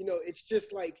 It's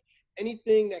just like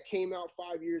anything that came out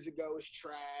 5 years ago is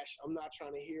trash. I'm not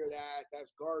trying to hear that.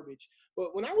 That's garbage.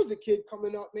 But when I was a kid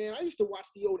coming up, man, I used to watch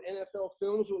the old NFL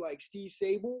films with like Steve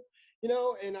Sable,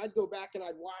 and I'd go back and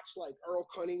I'd watch like Earl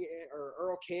Cunningham or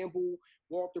Earl Campbell,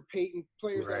 Walter Payton,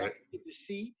 players that I Right. get to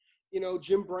see,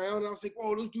 Jim Brown. And I was like,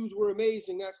 "Whoa, those dudes were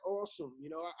amazing. That's awesome."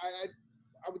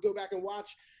 I would go back and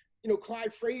watch,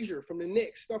 Clyde Frazier from the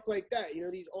Knicks, stuff like that.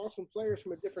 These awesome players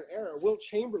from a different era, Wilt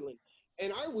Chamberlain.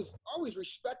 And I was always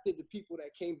respected the people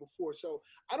that came before. So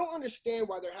I don't understand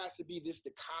why there has to be this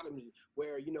dichotomy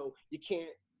where, you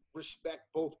can't respect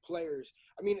both players.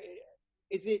 I mean,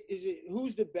 is it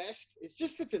who's the best? It's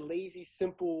just such a lazy,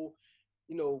 simple,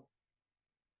 you know,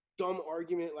 dumb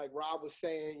argument. Like Rob was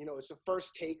saying, it's a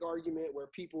first take argument where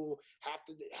people have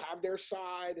to have their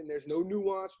side and there's no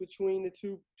nuance between the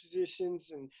two positions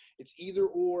and it's either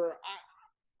or.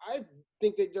 I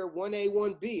think that they're 1A,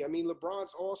 1B. I mean,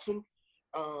 LeBron's awesome.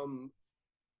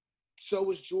 So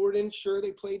was Jordan. Sure,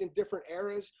 they played in different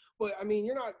eras, but I mean,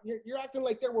 you're acting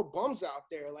like there were bums out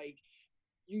there. Like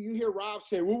you hear Rob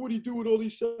saying, "What would he do with all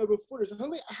these 7-footers?"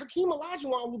 Hakeem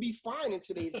Olajuwon will be fine in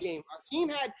today's game. Hakeem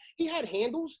had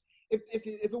handles. If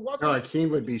it No, wasn't, Akeem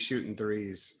would be shooting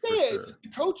threes for yeah, sure. the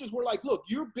coaches were like, "Look,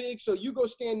 you're big, so you go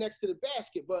stand next to the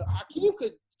basket." But Hakeem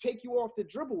could take you off the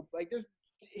dribble. Like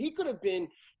he could have been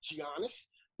Giannis.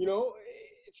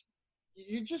 It's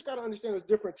you just got to understand it's a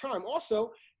different time.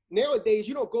 Also, nowadays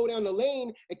you don't go down the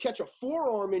lane and catch a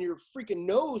forearm in your freaking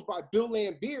nose by Bill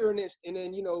Laimbeer, and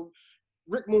then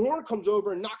Rick Mahorn comes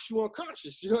over and knocks you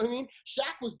unconscious. You know what I mean?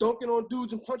 Shaq was dunking on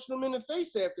dudes and punching them in the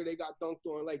face after they got dunked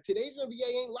on. Like today's NBA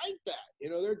ain't like that.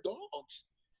 They're dogs.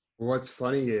 What's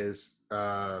funny is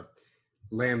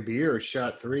Lambeer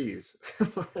shot threes.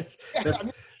 Like, Yeah, I that's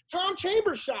mean, Tom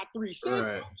Chambers shot three. Sam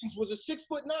right. Hawkins was a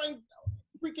 6'9"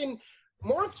 freaking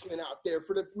marksman out there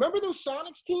for the. Remember those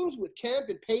Sonics teams with Kemp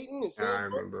and Peyton and I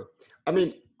Sam? remember. I Those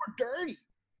mean, things were dirty.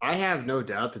 I have no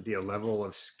doubt that the level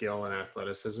of skill and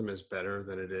athleticism is better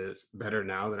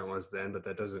now than it was then, but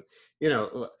that doesn't,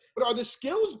 But are the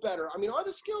skills better? I mean, are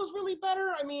the skills really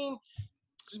better? I mean,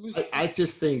 was I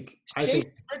just think, Chase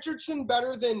Richardson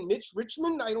better than Mitch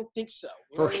Richmond? I don't think so.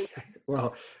 You know what I mean?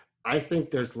 well, I think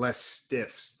there's less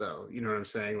stiffs though. You know what I'm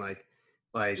saying? Like,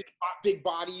 Big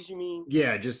bodies, you mean?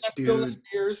 yeah, just That's Bill dude.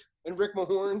 Laimbeers and Rick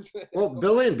Mahorns. Well,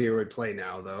 Bill Laimbeer would play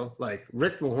now though. Like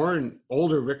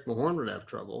older Rick Mahorn would have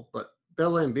trouble, but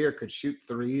Bill Laimbeer could shoot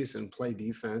threes and play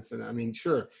defense. And I mean,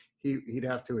 sure, he'd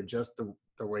have to adjust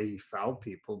the way he fouled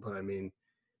people, but I mean,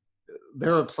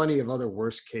 there are plenty of other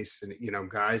worst case,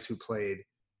 guys who played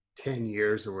 10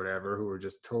 years or whatever who were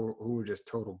just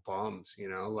total bums.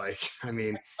 Like I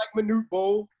mean, like Manute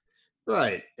Bol.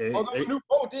 right? Although Manute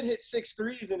Bol did hit 6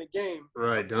 threes in a game.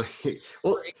 Right. Don't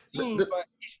well, For 18, but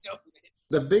he still hits.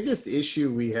 the biggest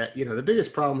issue we had, the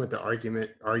biggest problem with the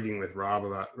arguing with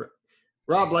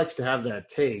Rob likes to have that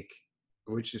take,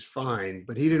 which is fine,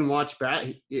 but he didn't watch back.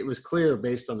 It was clear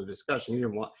based on the discussion. He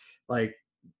didn't want, like,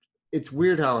 it's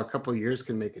weird how a couple of years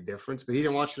can make a difference, but he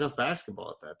didn't watch enough basketball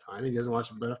at that time. He doesn't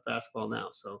watch enough basketball now.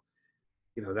 So,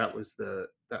 that was that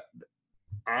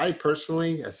I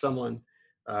personally, as someone,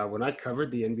 when I covered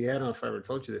the NBA, I don't know if I ever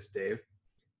told you this, Dave,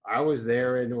 I was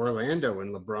there in Orlando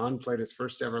when LeBron played his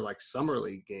first ever summer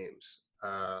league games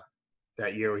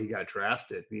that year he got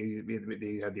drafted. He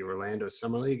had the Orlando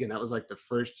Summer League, and that was the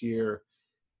first year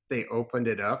they opened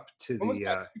it up to When was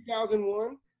that,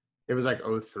 2001? It was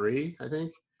 03, I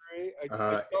think.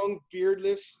 A young,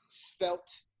 beardless,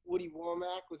 svelte Woody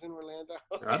Womack was in Orlando.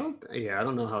 I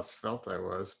don't know how svelte I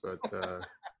was, but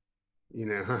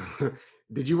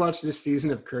did you watch this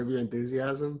season of Curb Your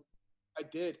Enthusiasm? I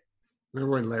did.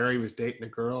 Remember when Larry was dating a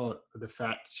girl, the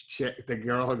fat chick, the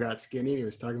girl who got skinny? He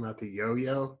was talking about the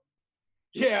yo-yo.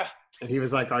 Yeah. And he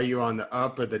was like, "Are you on the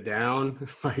up or the down?"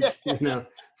 That's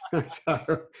how.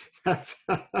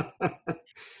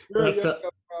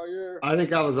 I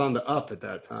think I was on the up at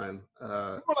that time.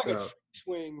 A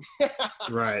swing.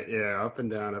 Right, yeah, up and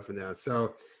down, up and down.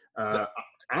 So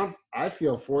I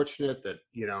feel fortunate that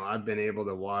I've been able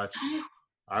to watch.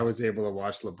 I was able to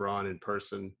watch LeBron in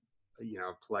person,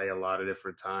 play a lot of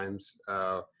different times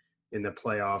in the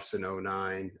playoffs in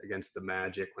 2009 against the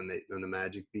Magic when the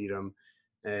Magic beat them.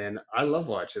 And I love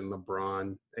watching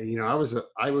LeBron.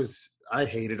 I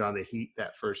hated on the Heat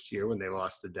that first year when they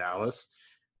lost to Dallas.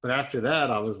 But after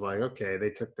that, I was like, okay, they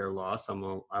took their loss. I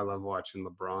love watching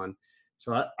LeBron.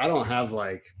 So I don't have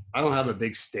a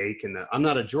big stake in that. I'm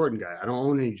not a Jordan guy. I don't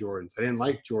own any Jordans. I didn't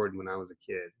like Jordan when I was a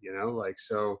kid, like,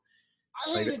 so I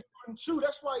like, hated Jordan too.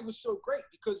 That's why he was so great,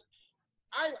 because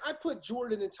I put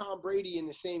Jordan and Tom Brady in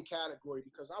the same category,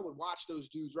 because I would watch those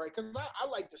dudes, right? Because I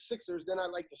like the Sixers, then I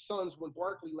like the Suns when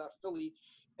Barkley left Philly,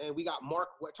 and we got Mark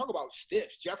West. Talk about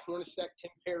stiffs. Jeff Hornacek,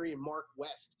 Tim Perry, and Mark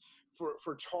West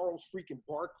for Charles freaking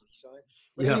Barkley, son.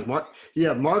 But yeah,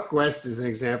 anyway, Mark West is an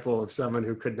example of someone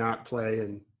who could not play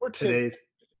in or Tim. today's.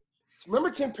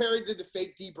 Remember Tim Perry did the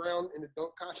fake D Brown in the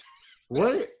dunk contest?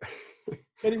 What?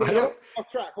 Anyway, off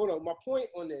track. Hold on. My point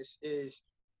on this is,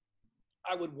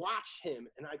 I would watch him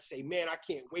and I'd say, man, I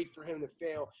can't wait for him to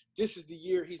fail. This is the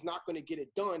year he's not going to get it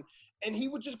done. And he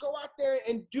would just go out there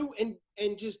and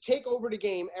and just take over the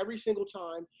game every single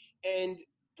time and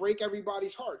break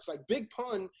everybody's hearts. Like Big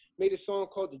Pun made a song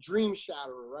called The Dream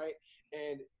Shatterer, right?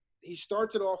 And he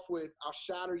starts it off with, I'll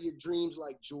shatter your dreams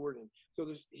like Jordan. So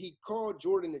he called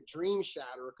Jordan the Dream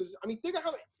Shatterer. Because, I mean, think of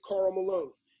how Karl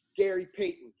Malone, Gary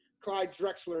Payton, Clyde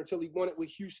Drexler until he won it with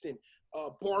Houston,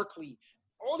 Barkley,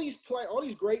 all these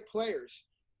great players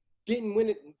didn't win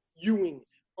it. Ewing,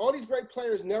 all these great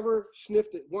players never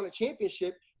won a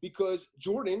championship because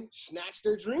Jordan snatched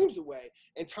their dreams away.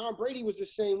 And Tom Brady was the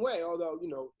same way, although,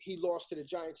 he lost to the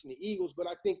Giants and the Eagles. But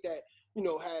I think that,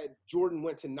 had Jordan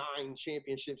went to 9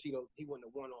 championships, he wouldn't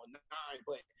have won all 9.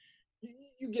 But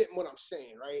you get what I'm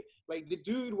saying, right? Like, the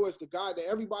dude was the guy that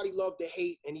everybody loved to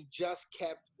hate, and he just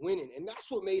kept winning. And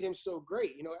that's what made him so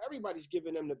great. Everybody's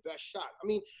giving him the best shot. I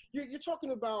mean, you're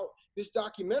talking about this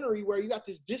documentary where you got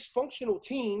this dysfunctional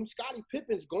team. Scottie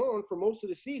Pippen's gone for most of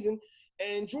the season,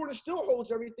 and Jordan still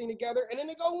holds everything together. And then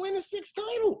they go win a 6th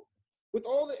title with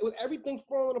everything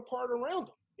falling apart around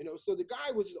him. So the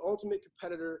guy was the ultimate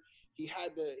competitor. He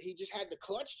just had the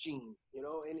clutch gene,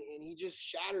 and he just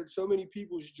shattered so many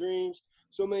people's dreams.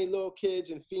 So many little kids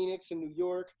in Phoenix and New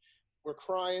York were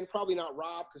crying. Probably not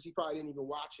Rob, because he probably didn't even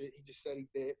watch it. He just said he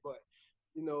did. But,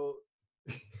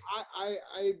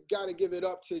 I got to give it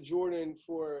up to Jordan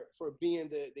for being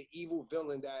the evil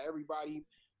villain that everybody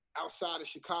outside of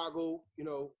Chicago,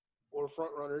 or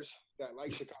front runners that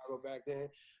like Chicago back then,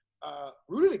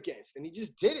 rooted against. And he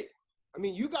just did it. I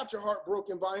mean, you got your heart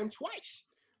broken by him twice.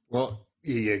 Well,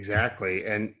 yeah, exactly.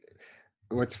 And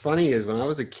what's funny is when I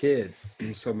was a kid,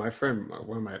 so my friend,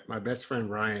 one of my best friend,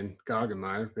 Ryan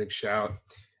Goggenmeyer, big shout,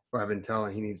 who I've been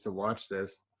telling he needs to watch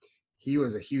this. He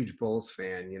was a huge Bulls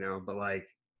fan, but like,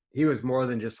 he was more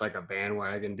than just like a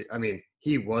bandwagon. I mean,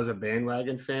 he was a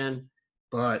bandwagon fan,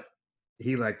 but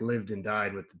he like lived and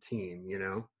died with the team,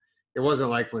 It wasn't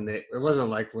like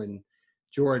when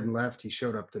Jordan left, he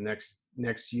showed up the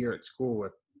next year at school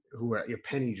with your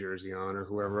Penny jersey on, or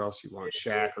whoever else you want,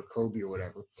 Shaq or Kobe or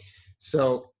whatever.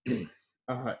 So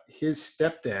his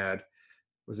stepdad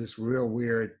was this real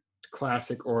weird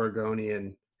classic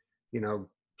Oregonian,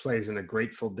 plays in a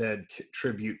Grateful Dead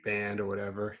tribute band or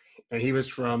whatever. And he was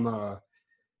from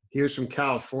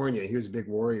California. He was a big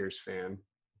Warriors fan.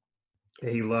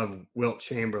 And he loved Wilt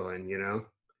Chamberlain,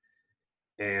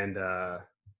 and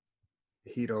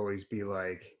he'd always be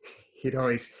like,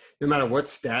 no matter what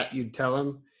stat you'd tell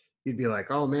him, you'd be like,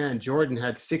 oh man, Jordan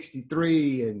had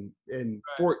 63 and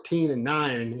 14 and 9.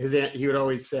 And he would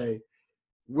always say,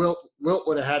 Wilt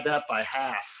would have had that by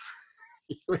half.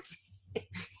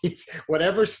 It's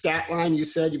whatever stat line you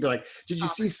said, you'd be like, did you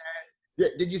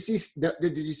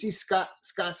see Scott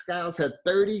Skiles had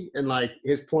 30? And like,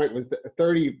 his point was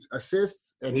 30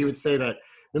 assists. And he would say that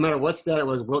no matter what stat it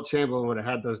was, Wilt Chamberlain would have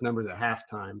had those numbers at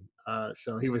halftime.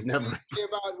 So he was never.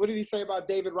 What did he say about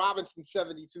David Robinson's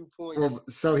 72 points? Well,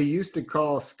 so he used to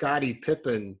call Scottie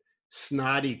Pippen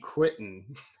Snotty Quittin.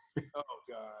 Oh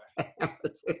God.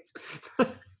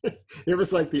 It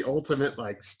was like the ultimate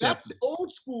step. That's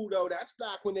old school though. That's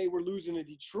back when they were losing to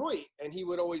Detroit, and he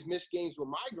would always miss games with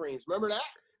migraines. Remember that?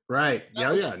 Right. No.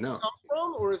 Come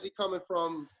from, or is he coming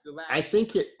from the last? I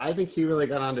think he really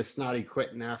got onto Snotty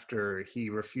Quittin after he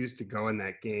refused to go in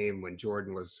that game when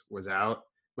Jordan was out.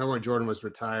 Remember when Jordan was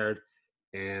retired,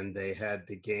 and they had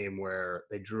the game where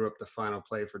they drew up the final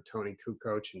play for Tony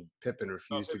Kukoc, and Pippen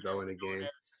refused to go in the game.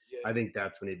 Yeah. I think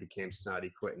that's when he became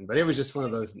Snotty Quittin. But it was just one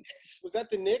of those. Was that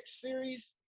the Knicks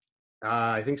series?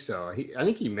 I think so. I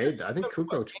think he made that. I think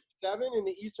Kukoc. 7 in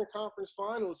the Eastern Conference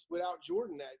Finals without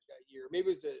Jordan that year.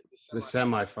 Maybe it was the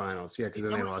semifinals. Yeah, because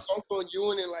then they lost. Dunked on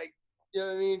Ewing and you know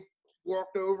what I mean?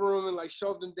 Walked over him and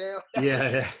shoved him down.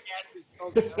 Yeah.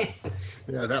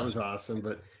 Yeah, that was awesome.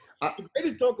 But the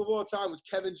greatest dunk of all time was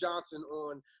Kevin Johnson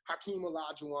on Hakeem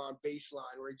Olajuwon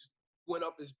baseline, where he just went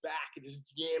up his back and just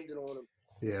jammed it on him.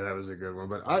 Yeah, that was a good one.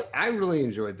 But I really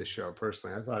enjoyed the show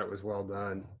personally. I thought it was well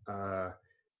done.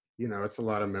 it's a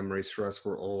lot of memories for us.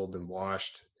 We're old and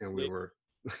washed, and we Yeah. were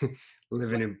It's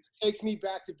living like, in. it takes me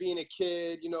back to being a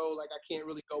kid, like I can't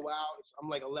really go out. I'm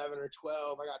like 11 or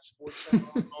 12. I got Sports Center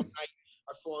on all night.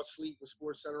 I fall asleep with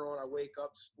Sports Center on. I wake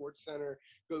up to Sports Center,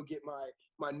 go get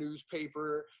my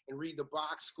newspaper and read the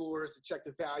box scores to check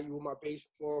the value of my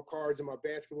baseball cards and my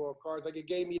basketball cards. Like it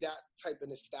gave me that type of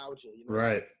nostalgia,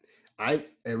 Right.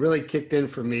 It really kicked in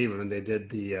for me when they did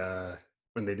the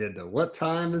what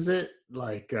time is it?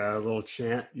 Like a little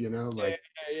chant, Yeah, like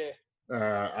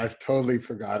yeah. I've totally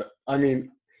forgot it. I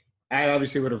mean, I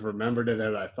obviously would have remembered it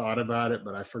and I thought about it,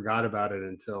 but I forgot about it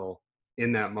until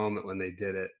in that moment when they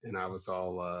did it, and I was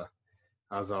all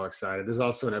excited. There's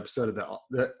also an episode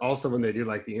of also when they do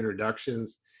like the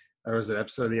introductions. There was an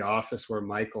episode of The Office where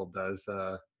Michael does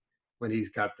when he's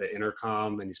got the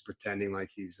intercom and he's pretending like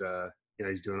he's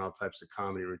doing all types of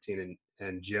comedy routine,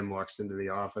 and Jim walks into the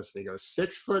office and he goes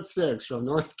 6'6" from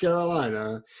North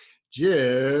Carolina,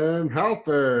 Jim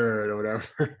Halpert or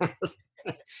whatever.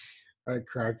 It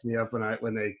cracked me up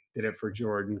when they did it for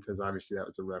Jordan, because obviously that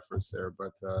was a reference there.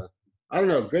 But I don't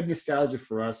know, good nostalgia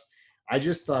for us. I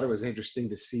just thought it was interesting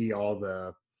to see all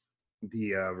the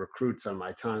recruits on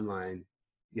my timeline,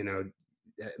 you know,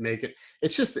 make it.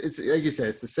 It's like you said,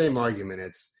 it's the same argument.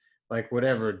 It's like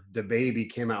whatever. The Baby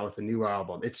came out with a new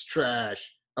album, it's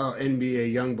trash. Oh,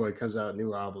 NBA YoungBoy comes out with a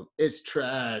new album, it's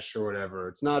trash, or whatever.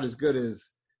 It's not as good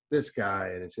as this guy,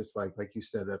 and it's just like you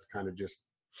said, that's kind of just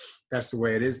that's the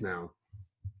way it is now.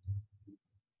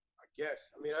 I guess.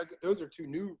 I mean, those are two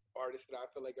new artists that I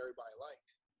feel like everybody likes.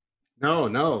 No,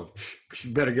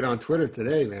 you better get on Twitter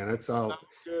today, man. That's all. I'm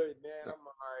good, man. I'm all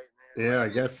right, man. Yeah,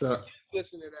 Like, I guess so.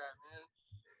 listen to that, man.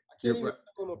 I Yeah, can't even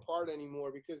pick them apart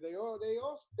anymore because they all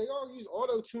use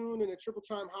auto tune and a triple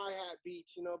time hi hat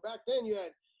beats. Back then you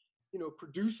had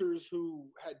producers who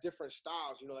had different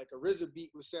styles. Like a RZA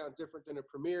beat would sound different than a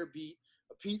Premier beat,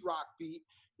 a Pete Rock beat.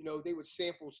 They would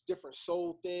sample different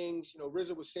soul things.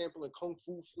 RZA was sampling Kung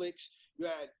Fu Flicks. You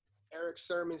had Eric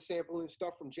Sermon sampling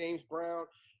stuff from James Brown.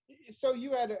 So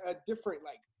you had a different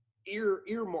like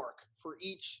earmark for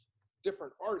each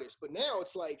different artist. But now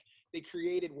it's like they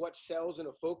created what sells in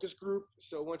a focus group.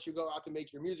 So once you go out to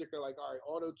make your music, they're like, all right,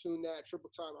 auto tune that, triple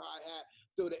time hi hat,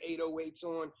 throw the 808s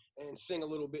on, and sing a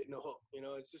little bit in the hook.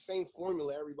 It's the same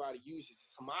formula everybody uses.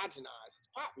 It's homogenized. It's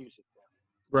pop music now.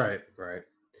 Right.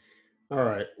 All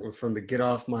right. Well, from the Get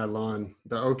Off My Lawn,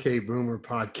 the OK Boomer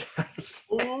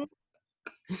podcast.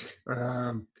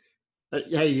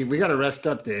 Hey, we got to rest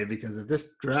up, Dave, because if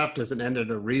this draft doesn't end at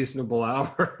a reasonable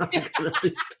hour, I'm gonna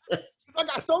be pissed. I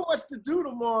got so much to do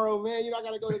tomorrow, man. I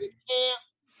got to go to this camp.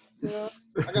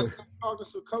 I got to talk to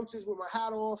some coaches with my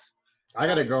hat off. I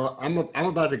gotta go. I'm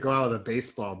about to go out with a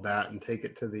baseball bat and take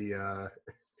it to these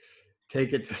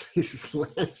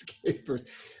landscapers.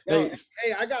 Hey,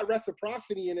 I got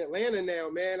reciprocity in Atlanta now,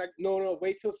 man. No,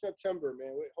 wait till September,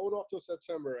 man. Hold off till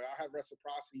September. I have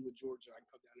reciprocity with Georgia. I can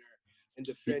come down there and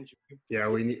defend you. Yeah,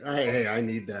 we need. Hey, I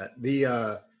need that.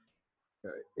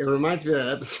 It reminds me of that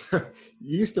episode.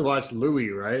 You used to watch Louis,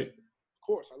 right? Of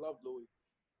course, I love Louis.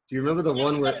 Do you remember the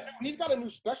one where he's got a new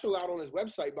special out on his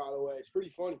website? By the way, it's pretty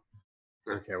funny.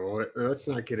 Okay, well, let's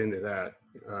not get into that.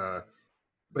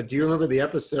 But do you remember the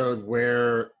episode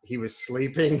where he was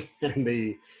sleeping and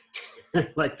the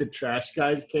trash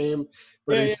guys came,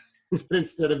 but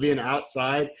instead of being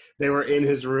outside, they were in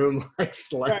his room, like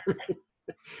slamming,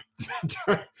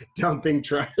 dumping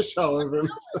trash all over him.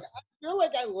 I feel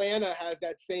like Atlanta has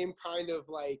that same kind of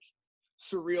like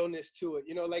surrealness to it.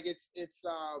 Like it's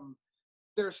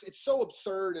so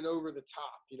absurd and over the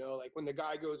top. Like when the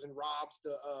guy goes and robs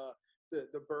the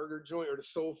burger joint or the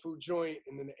soul food joint,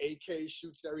 and then the AK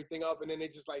shoots everything up, and then they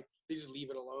just leave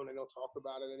it alone and don't talk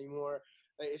about it anymore.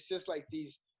 Like, it's just like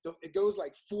it goes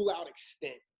like full out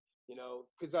extent,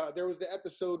 because there was the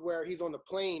episode where he's on the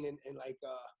plane and like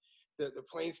the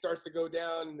plane starts to go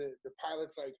down and the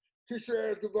pilot's like, kiss your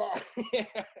ass goodbye.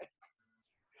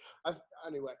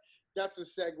 Anyway, that's a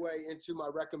segue into my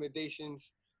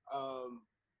recommendations.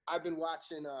 I've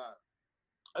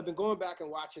been going back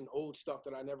and watching old stuff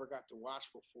that I never got to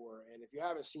watch before. And if you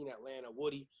haven't seen Atlanta,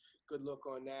 Woody, good look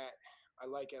on that. I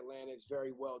like Atlanta. It's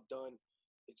very well done.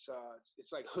 It's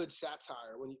like hood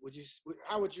satire. What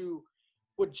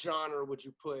genre would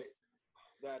you put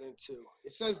that into?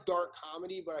 It says dark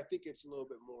comedy, but I think it's a little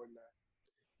bit more than that.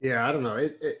 Yeah, I don't know.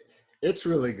 It's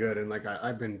really good. And like,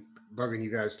 I've been bugging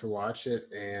you guys to watch it.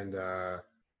 And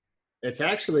it's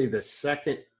actually the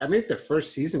second, I think the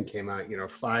first season came out,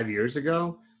 5 years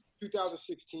ago.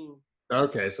 2016.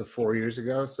 Okay, so 4 years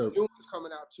ago. So the new one's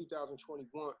coming out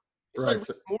 2021. It's right, like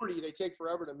Rick and Morty. They take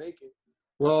forever to make it.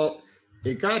 Well,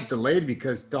 it got delayed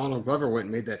because Donald Glover went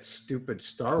and made that stupid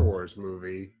Star Wars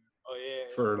movie Oh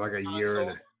yeah, for like a Han year Solo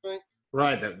and thing.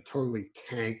 right, that totally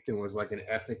tanked and was like an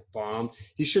epic bomb.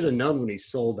 He should have known when he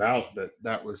sold out that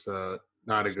that was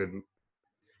not a good.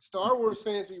 Star Wars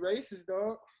fans be racist,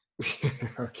 dog.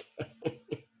 Okay.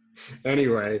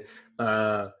 Anyway,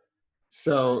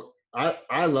 so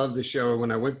I love the show.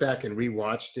 When I went back and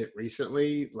rewatched it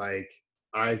recently, like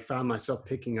I found myself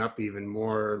picking up even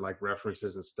more like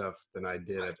references and stuff than I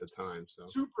did at the time. So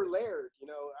Super layered.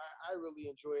 I really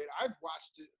enjoy it. I've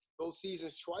watched it both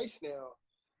seasons twice now.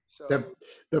 the So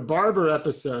the barber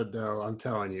episode, though, I'm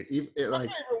telling you,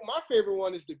 my favorite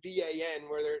one is the BAN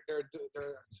where they're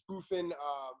spoofing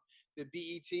the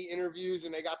BET interviews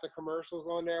and they got the commercials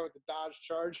on there with the Dodge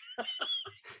Charger.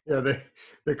 yeah,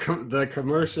 the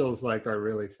commercials like are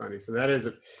really funny. So that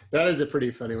is a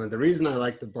pretty funny one. The reason I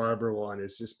like the barber one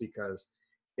is just because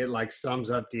it like sums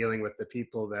up dealing with the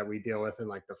people that we deal with in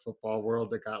like the football world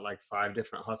that got like 5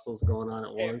 different hustles going on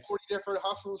at And once. 40 different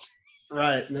hustles.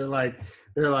 Right. And they're like,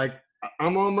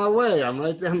 I'm on my way. I'm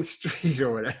right down the street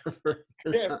or whatever.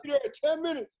 Yeah, be there in 10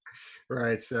 minutes.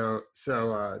 Right. So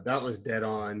that was dead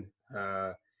on.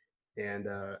 And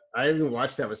I even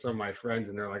watched that with some of my friends,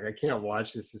 and they're like, "I can't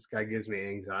watch this. This guy gives me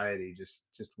anxiety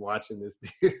just watching this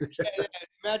dude." Yeah.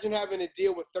 Imagine having to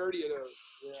deal with 30 of those.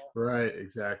 Yeah. Right,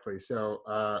 exactly. So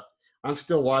I'm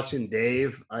still watching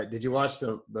Dave. Did you watch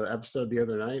the episode the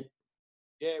other night?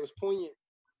 Yeah, it was poignant.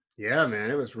 Yeah, man,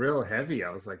 it was real heavy. I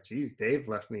was like, "Geez, Dave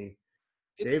left me."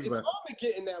 Dave It's left. all been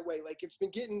getting that way. Like it's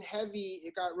been getting heavy.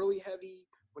 It got really heavy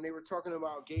when they were talking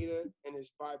about Gator and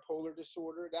his bipolar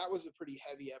disorder. That was a pretty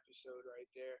heavy episode right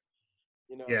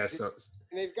there. Yeah. So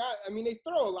And they've got, I mean, they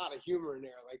throw a lot of humor in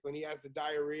there. Like when he has the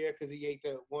diarrhea because he ate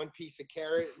the one piece of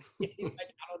carrot, and he's like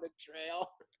out on the trail.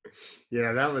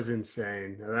 yeah, that was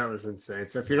insane. That was insane.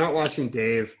 So if you're not watching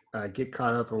Dave, get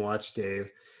caught up and watch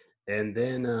Dave, and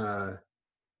then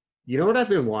you know what I've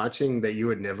been watching that you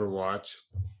would never watch,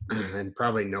 and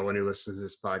probably no one who listens to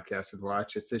this podcast would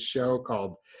watch. It's this show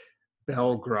called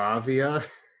Belgravia,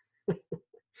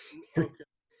 Okay.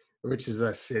 which is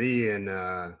a city in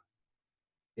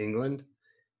England,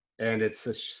 and it's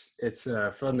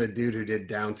from the dude who did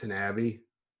Downton Abbey,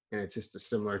 and it's just a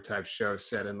similar type show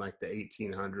set in like the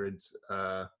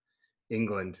 1800s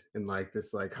England, in like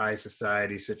this like high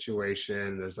society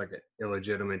situation. There's like an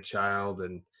illegitimate child,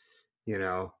 and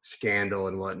scandal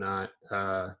and whatnot.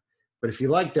 But if you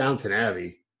like Downton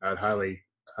Abbey, I'd highly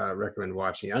recommend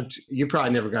watching it. You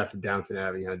probably never got to Downton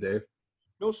Abbey, huh, Dave?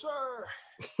 No, sir.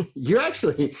 You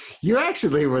actually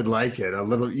would like it a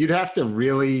little. You'd have to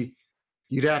really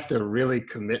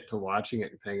commit to watching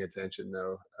it and paying attention,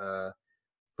 though.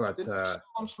 But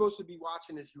I'm supposed to be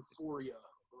watching is Euphoria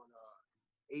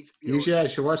on HBO. I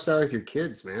should watch that with your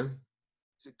kids, man.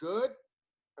 Is it good?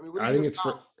 I mean, what is I think it it's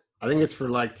about? I think it's for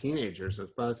like teenagers.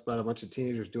 It's about a bunch of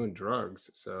teenagers doing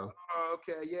drugs. So Oh,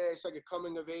 okay, yeah, it's like a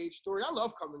coming of age story. I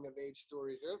love coming of age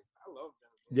stories. I love them.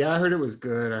 yeah, I heard it was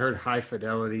good. I heard High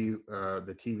Fidelity,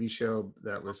 the TV show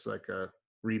that was like a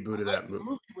reboot of I like that the movie.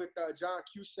 movie with John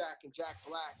Cusack and Jack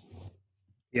Black.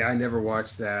 Yeah, I never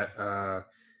watched that.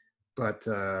 But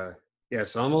yeah,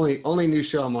 so I'm only new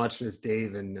show I'm watching is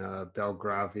Dave and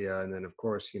Belgravia, and then of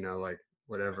course like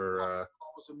whatever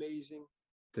That was amazing.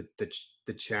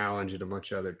 the challenge and a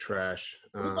bunch of other trash.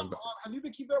 What about, have you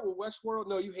been keeping up with Westworld?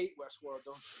 No, you hate Westworld,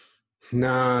 don't you?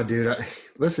 Nah, dude.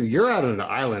 Listen, you're out on an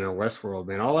island in Westworld,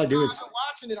 man. All I do is I'm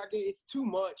watching it. It's too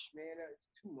much, man. It's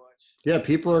too much. yeah.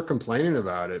 People are complaining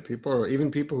about it. Even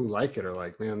people who like it are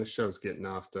like, man, this show's getting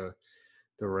off the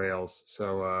rails.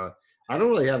 So I don't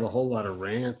really have a whole lot of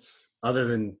rants other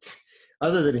than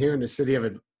here in the city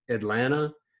of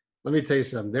Atlanta. Let me tell you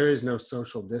something. There is no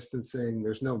social distancing.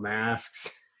 There's no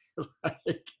masks.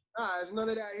 like, Nah, there's none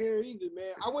of that here either,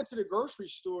 man. I went to the grocery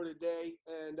store today,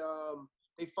 and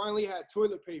they finally had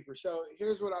toilet paper. So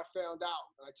here's what I found out.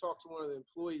 And I talked to one of the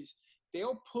employees.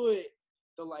 They'll put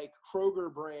the like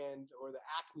Kroger brand or the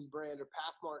Acme brand or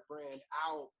Pathmark brand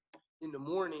out in the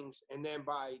mornings, and then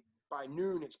by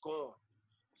noon it's gone.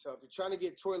 So if you're trying to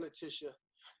get toilet tissue,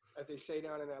 as they say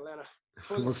down in Atlanta,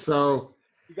 well, so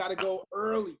you got to go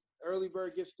early. Early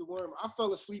bird gets the worm. I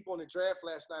fell asleep on the draft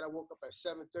last night. I woke up at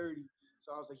 7:30.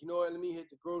 So I was like, you know what? Let me hit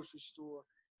the grocery store.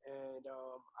 And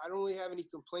I don't really have any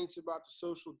complaints about the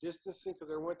social distancing because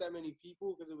there weren't that many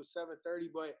people because it was 7:30.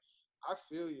 But I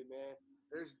feel you, man.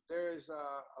 There's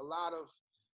a lot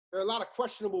of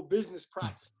questionable business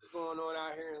practices going on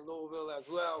out here in Louisville as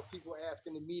well. People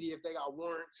asking the media if they got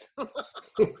warrants.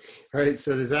 all right.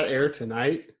 So does that air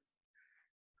tonight?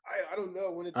 I don't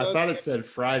know when it I does. thought it said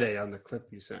Friday on the clip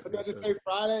you sent me. Does it say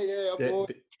Friday? Yeah, I'm going.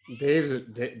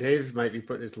 Dave might be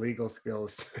putting his legal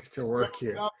skills to No, work I'm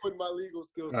here. not putting my legal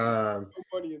skills. Um, No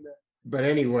money in that. but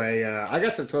anyway, I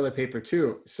got some toilet paper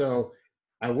too. So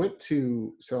I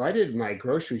did my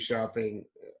grocery shopping.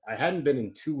 I hadn't been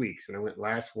in 2 weeks, and I went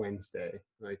last Wednesday,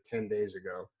 like 10 days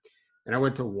ago. And I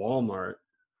went to Walmart,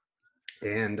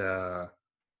 and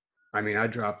I mean, I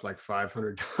dropped like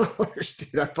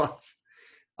 $500, dude.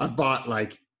 I bought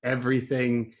like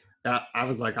everything. I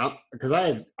was like, because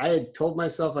I had told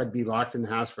myself I'd be locked in the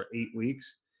house for 8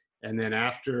 weeks, and then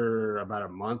after about a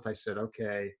month, I said,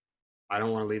 okay, I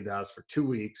don't want to leave the house for 2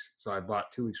 weeks, so I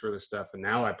bought 2 weeks worth of stuff, and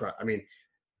now I mean,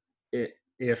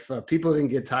 if people didn't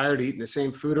get tired of eating the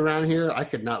same food around here, I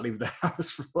could not leave the house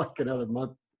for like another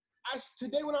month.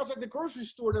 Today when I was at the grocery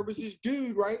store, there was this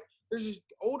dude, right? There's this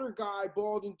older guy,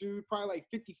 balding dude, probably like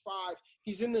 55.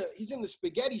 He's in the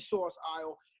spaghetti sauce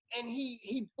aisle, and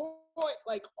he bought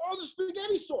like all the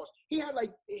spaghetti sauce. He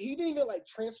didn't even like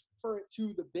transfer it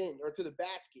to the bin or to the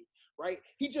basket, right?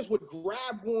 He just would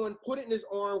grab one, put it in his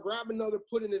arm, grab another,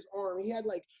 put it in his arm. He had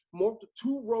like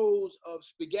two rows of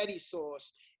spaghetti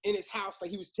sauce in his house,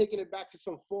 like he was taking it back to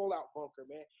some fallout bunker,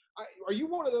 man. Are you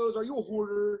one of those? Are you a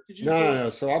hoarder? Did you just No, go no, no.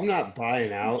 So I'm not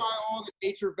buying out. buy all the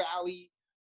Nature Valley?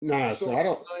 No, no. So So I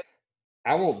don't.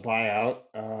 I won't buy out.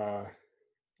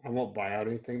 I won't buy out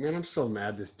anything, man. I'm so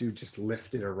mad. This dude just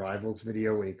lifted a Rivals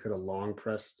video when he could have long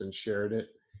pressed and shared it,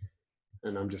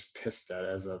 and I'm just pissed at it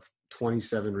as of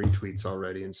 27 retweets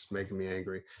already, and it's making me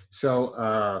angry. So,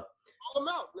 call them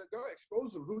out. Go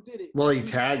expose them. Who did it? well, he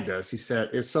tagged us. He said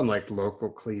it's some like local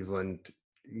Cleveland,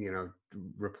 you know,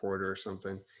 reporter or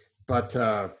something. But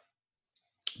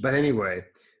anyway,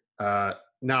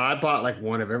 no, I bought like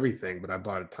one of everything, but I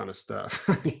bought a ton of stuff.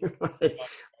 Like,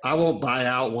 I won't buy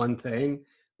out one thing,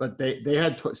 but they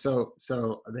had so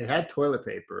they had toilet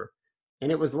paper,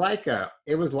 and it was like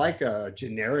a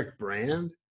generic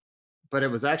brand, but it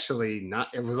was actually not.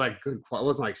 It was like good quality. It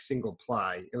wasn't like single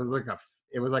ply. It was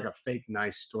like a fake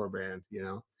nice store brand, you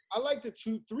know. I like the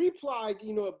 2-3 ply.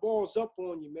 You know, it balls up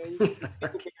on you, man. You get the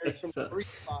dingleberries from so, 3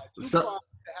 ply. 2 ply is so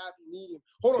the happy medium.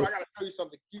 Hold on, I gotta tell you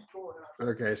something. Keep going.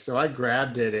 Okay, so I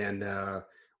grabbed it, and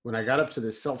when I got up to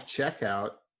the self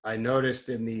checkout, I noticed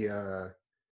in the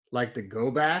like the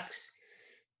go backs,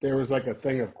 there was like a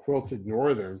thing of quilted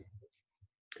northern.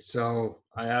 So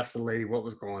I asked the lady what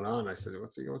was going on. I said,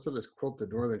 "What's up this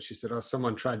quilted northern?" She said, "Oh,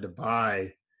 somebody tried to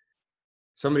buy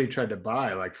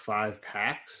like 5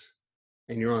 packs,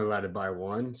 and you're only allowed to buy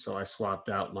one." So I swapped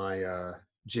out my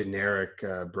generic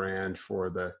brand for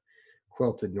the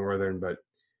quilted northern, but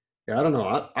yeah, I don't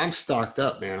know. I'm stocked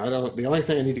up, man. I don't. The only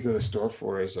thing I need to go to the store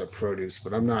for is produce,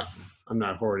 but I'm not. I'm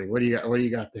not hoarding. What do you got? What do you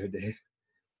got there, Dave?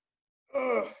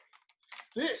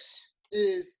 This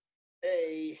is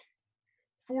a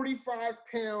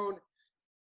 45-pound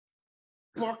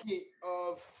bucket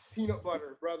of peanut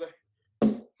butter, brother.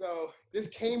 So this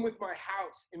came with my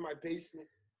house in my basement.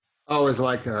 Oh, it's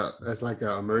like a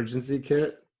emergency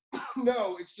kit.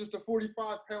 No, it's just a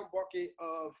 45-pound bucket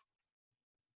of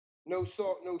no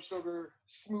salt, no sugar,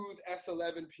 smooth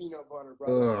S11 peanut butter,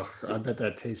 brother. Ugh, I bet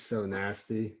that tastes so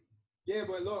nasty. Yeah,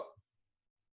 but look,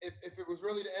 if it was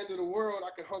really the end of the world, I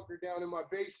could hunker down in my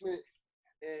basement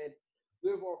and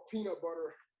live off peanut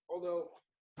butter. Although,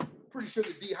 pretty sure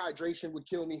the dehydration would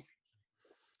kill me.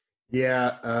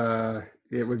 Yeah,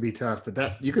 it would be tough, but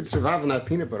that you could survive on that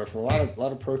peanut butter for a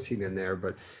lot of protein in there.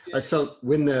 But Yeah. so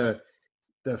when the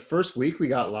first week we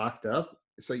got locked up,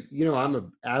 so you know I'm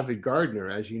an avid gardener,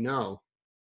 as you know.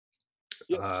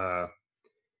 Yes.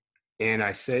 And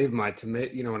I save my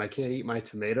tomato. You know, when I can't eat my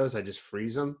tomatoes, I just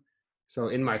freeze them. So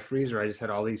in my freezer, I just had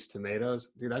all these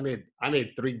tomatoes, dude. I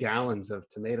made 3 gallons of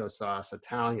tomato sauce,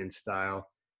 Italian style.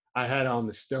 I had on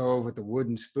the stove with the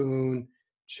wooden spoon,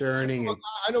 churning, and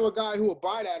I know a guy who will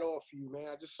buy that off you, man.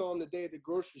 I just saw him the day at the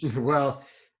grocery store. well,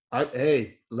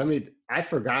 hey, I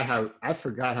forgot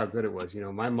how good it was. You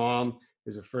know, my mom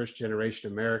is a first generation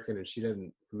American, and she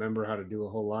didn't remember how to do a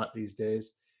whole lot these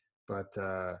days, but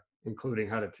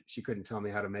including she couldn't tell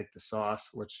me how to make the sauce,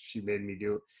 which she made me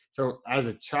do. So as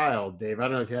a child, Dave, I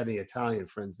don't know if you had any Italian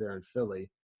friends there in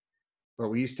Philly, but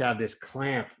we used to have this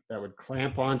clamp that would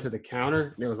clamp onto the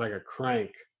counter, and it was like a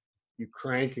crank. You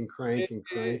crank and Yeah, crank and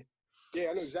crank. yeah, I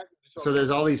know exactly what you're So talking there's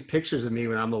all these pictures of me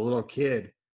when I'm a little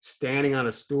kid standing on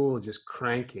a stool just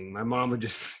cranking. My mom would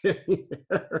just sit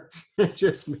there and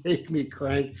just make me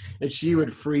crank, and she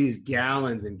would freeze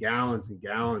gallons and gallons and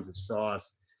gallons of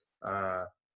sauce.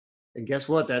 And guess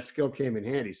what? That skill came in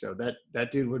handy. So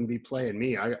that dude wouldn't be playing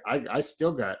me. I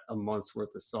still got a month's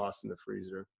worth of sauce in the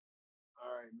freezer.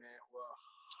 All right, man. Well,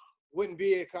 wouldn't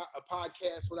be a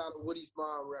podcast without a Woody's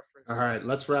mom reference. All right,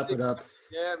 let's wrap it up.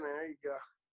 Yeah, man. There you go.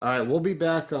 All right, we'll be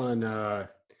back on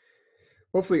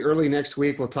hopefully early next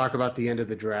week. We'll talk about the end of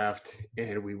the draft,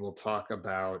 and we will talk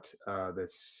about the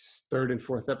third and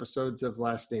fourth episodes of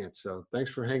Last Dance. So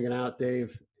thanks for hanging out,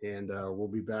 Dave, and we'll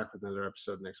be back with another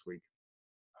episode next week.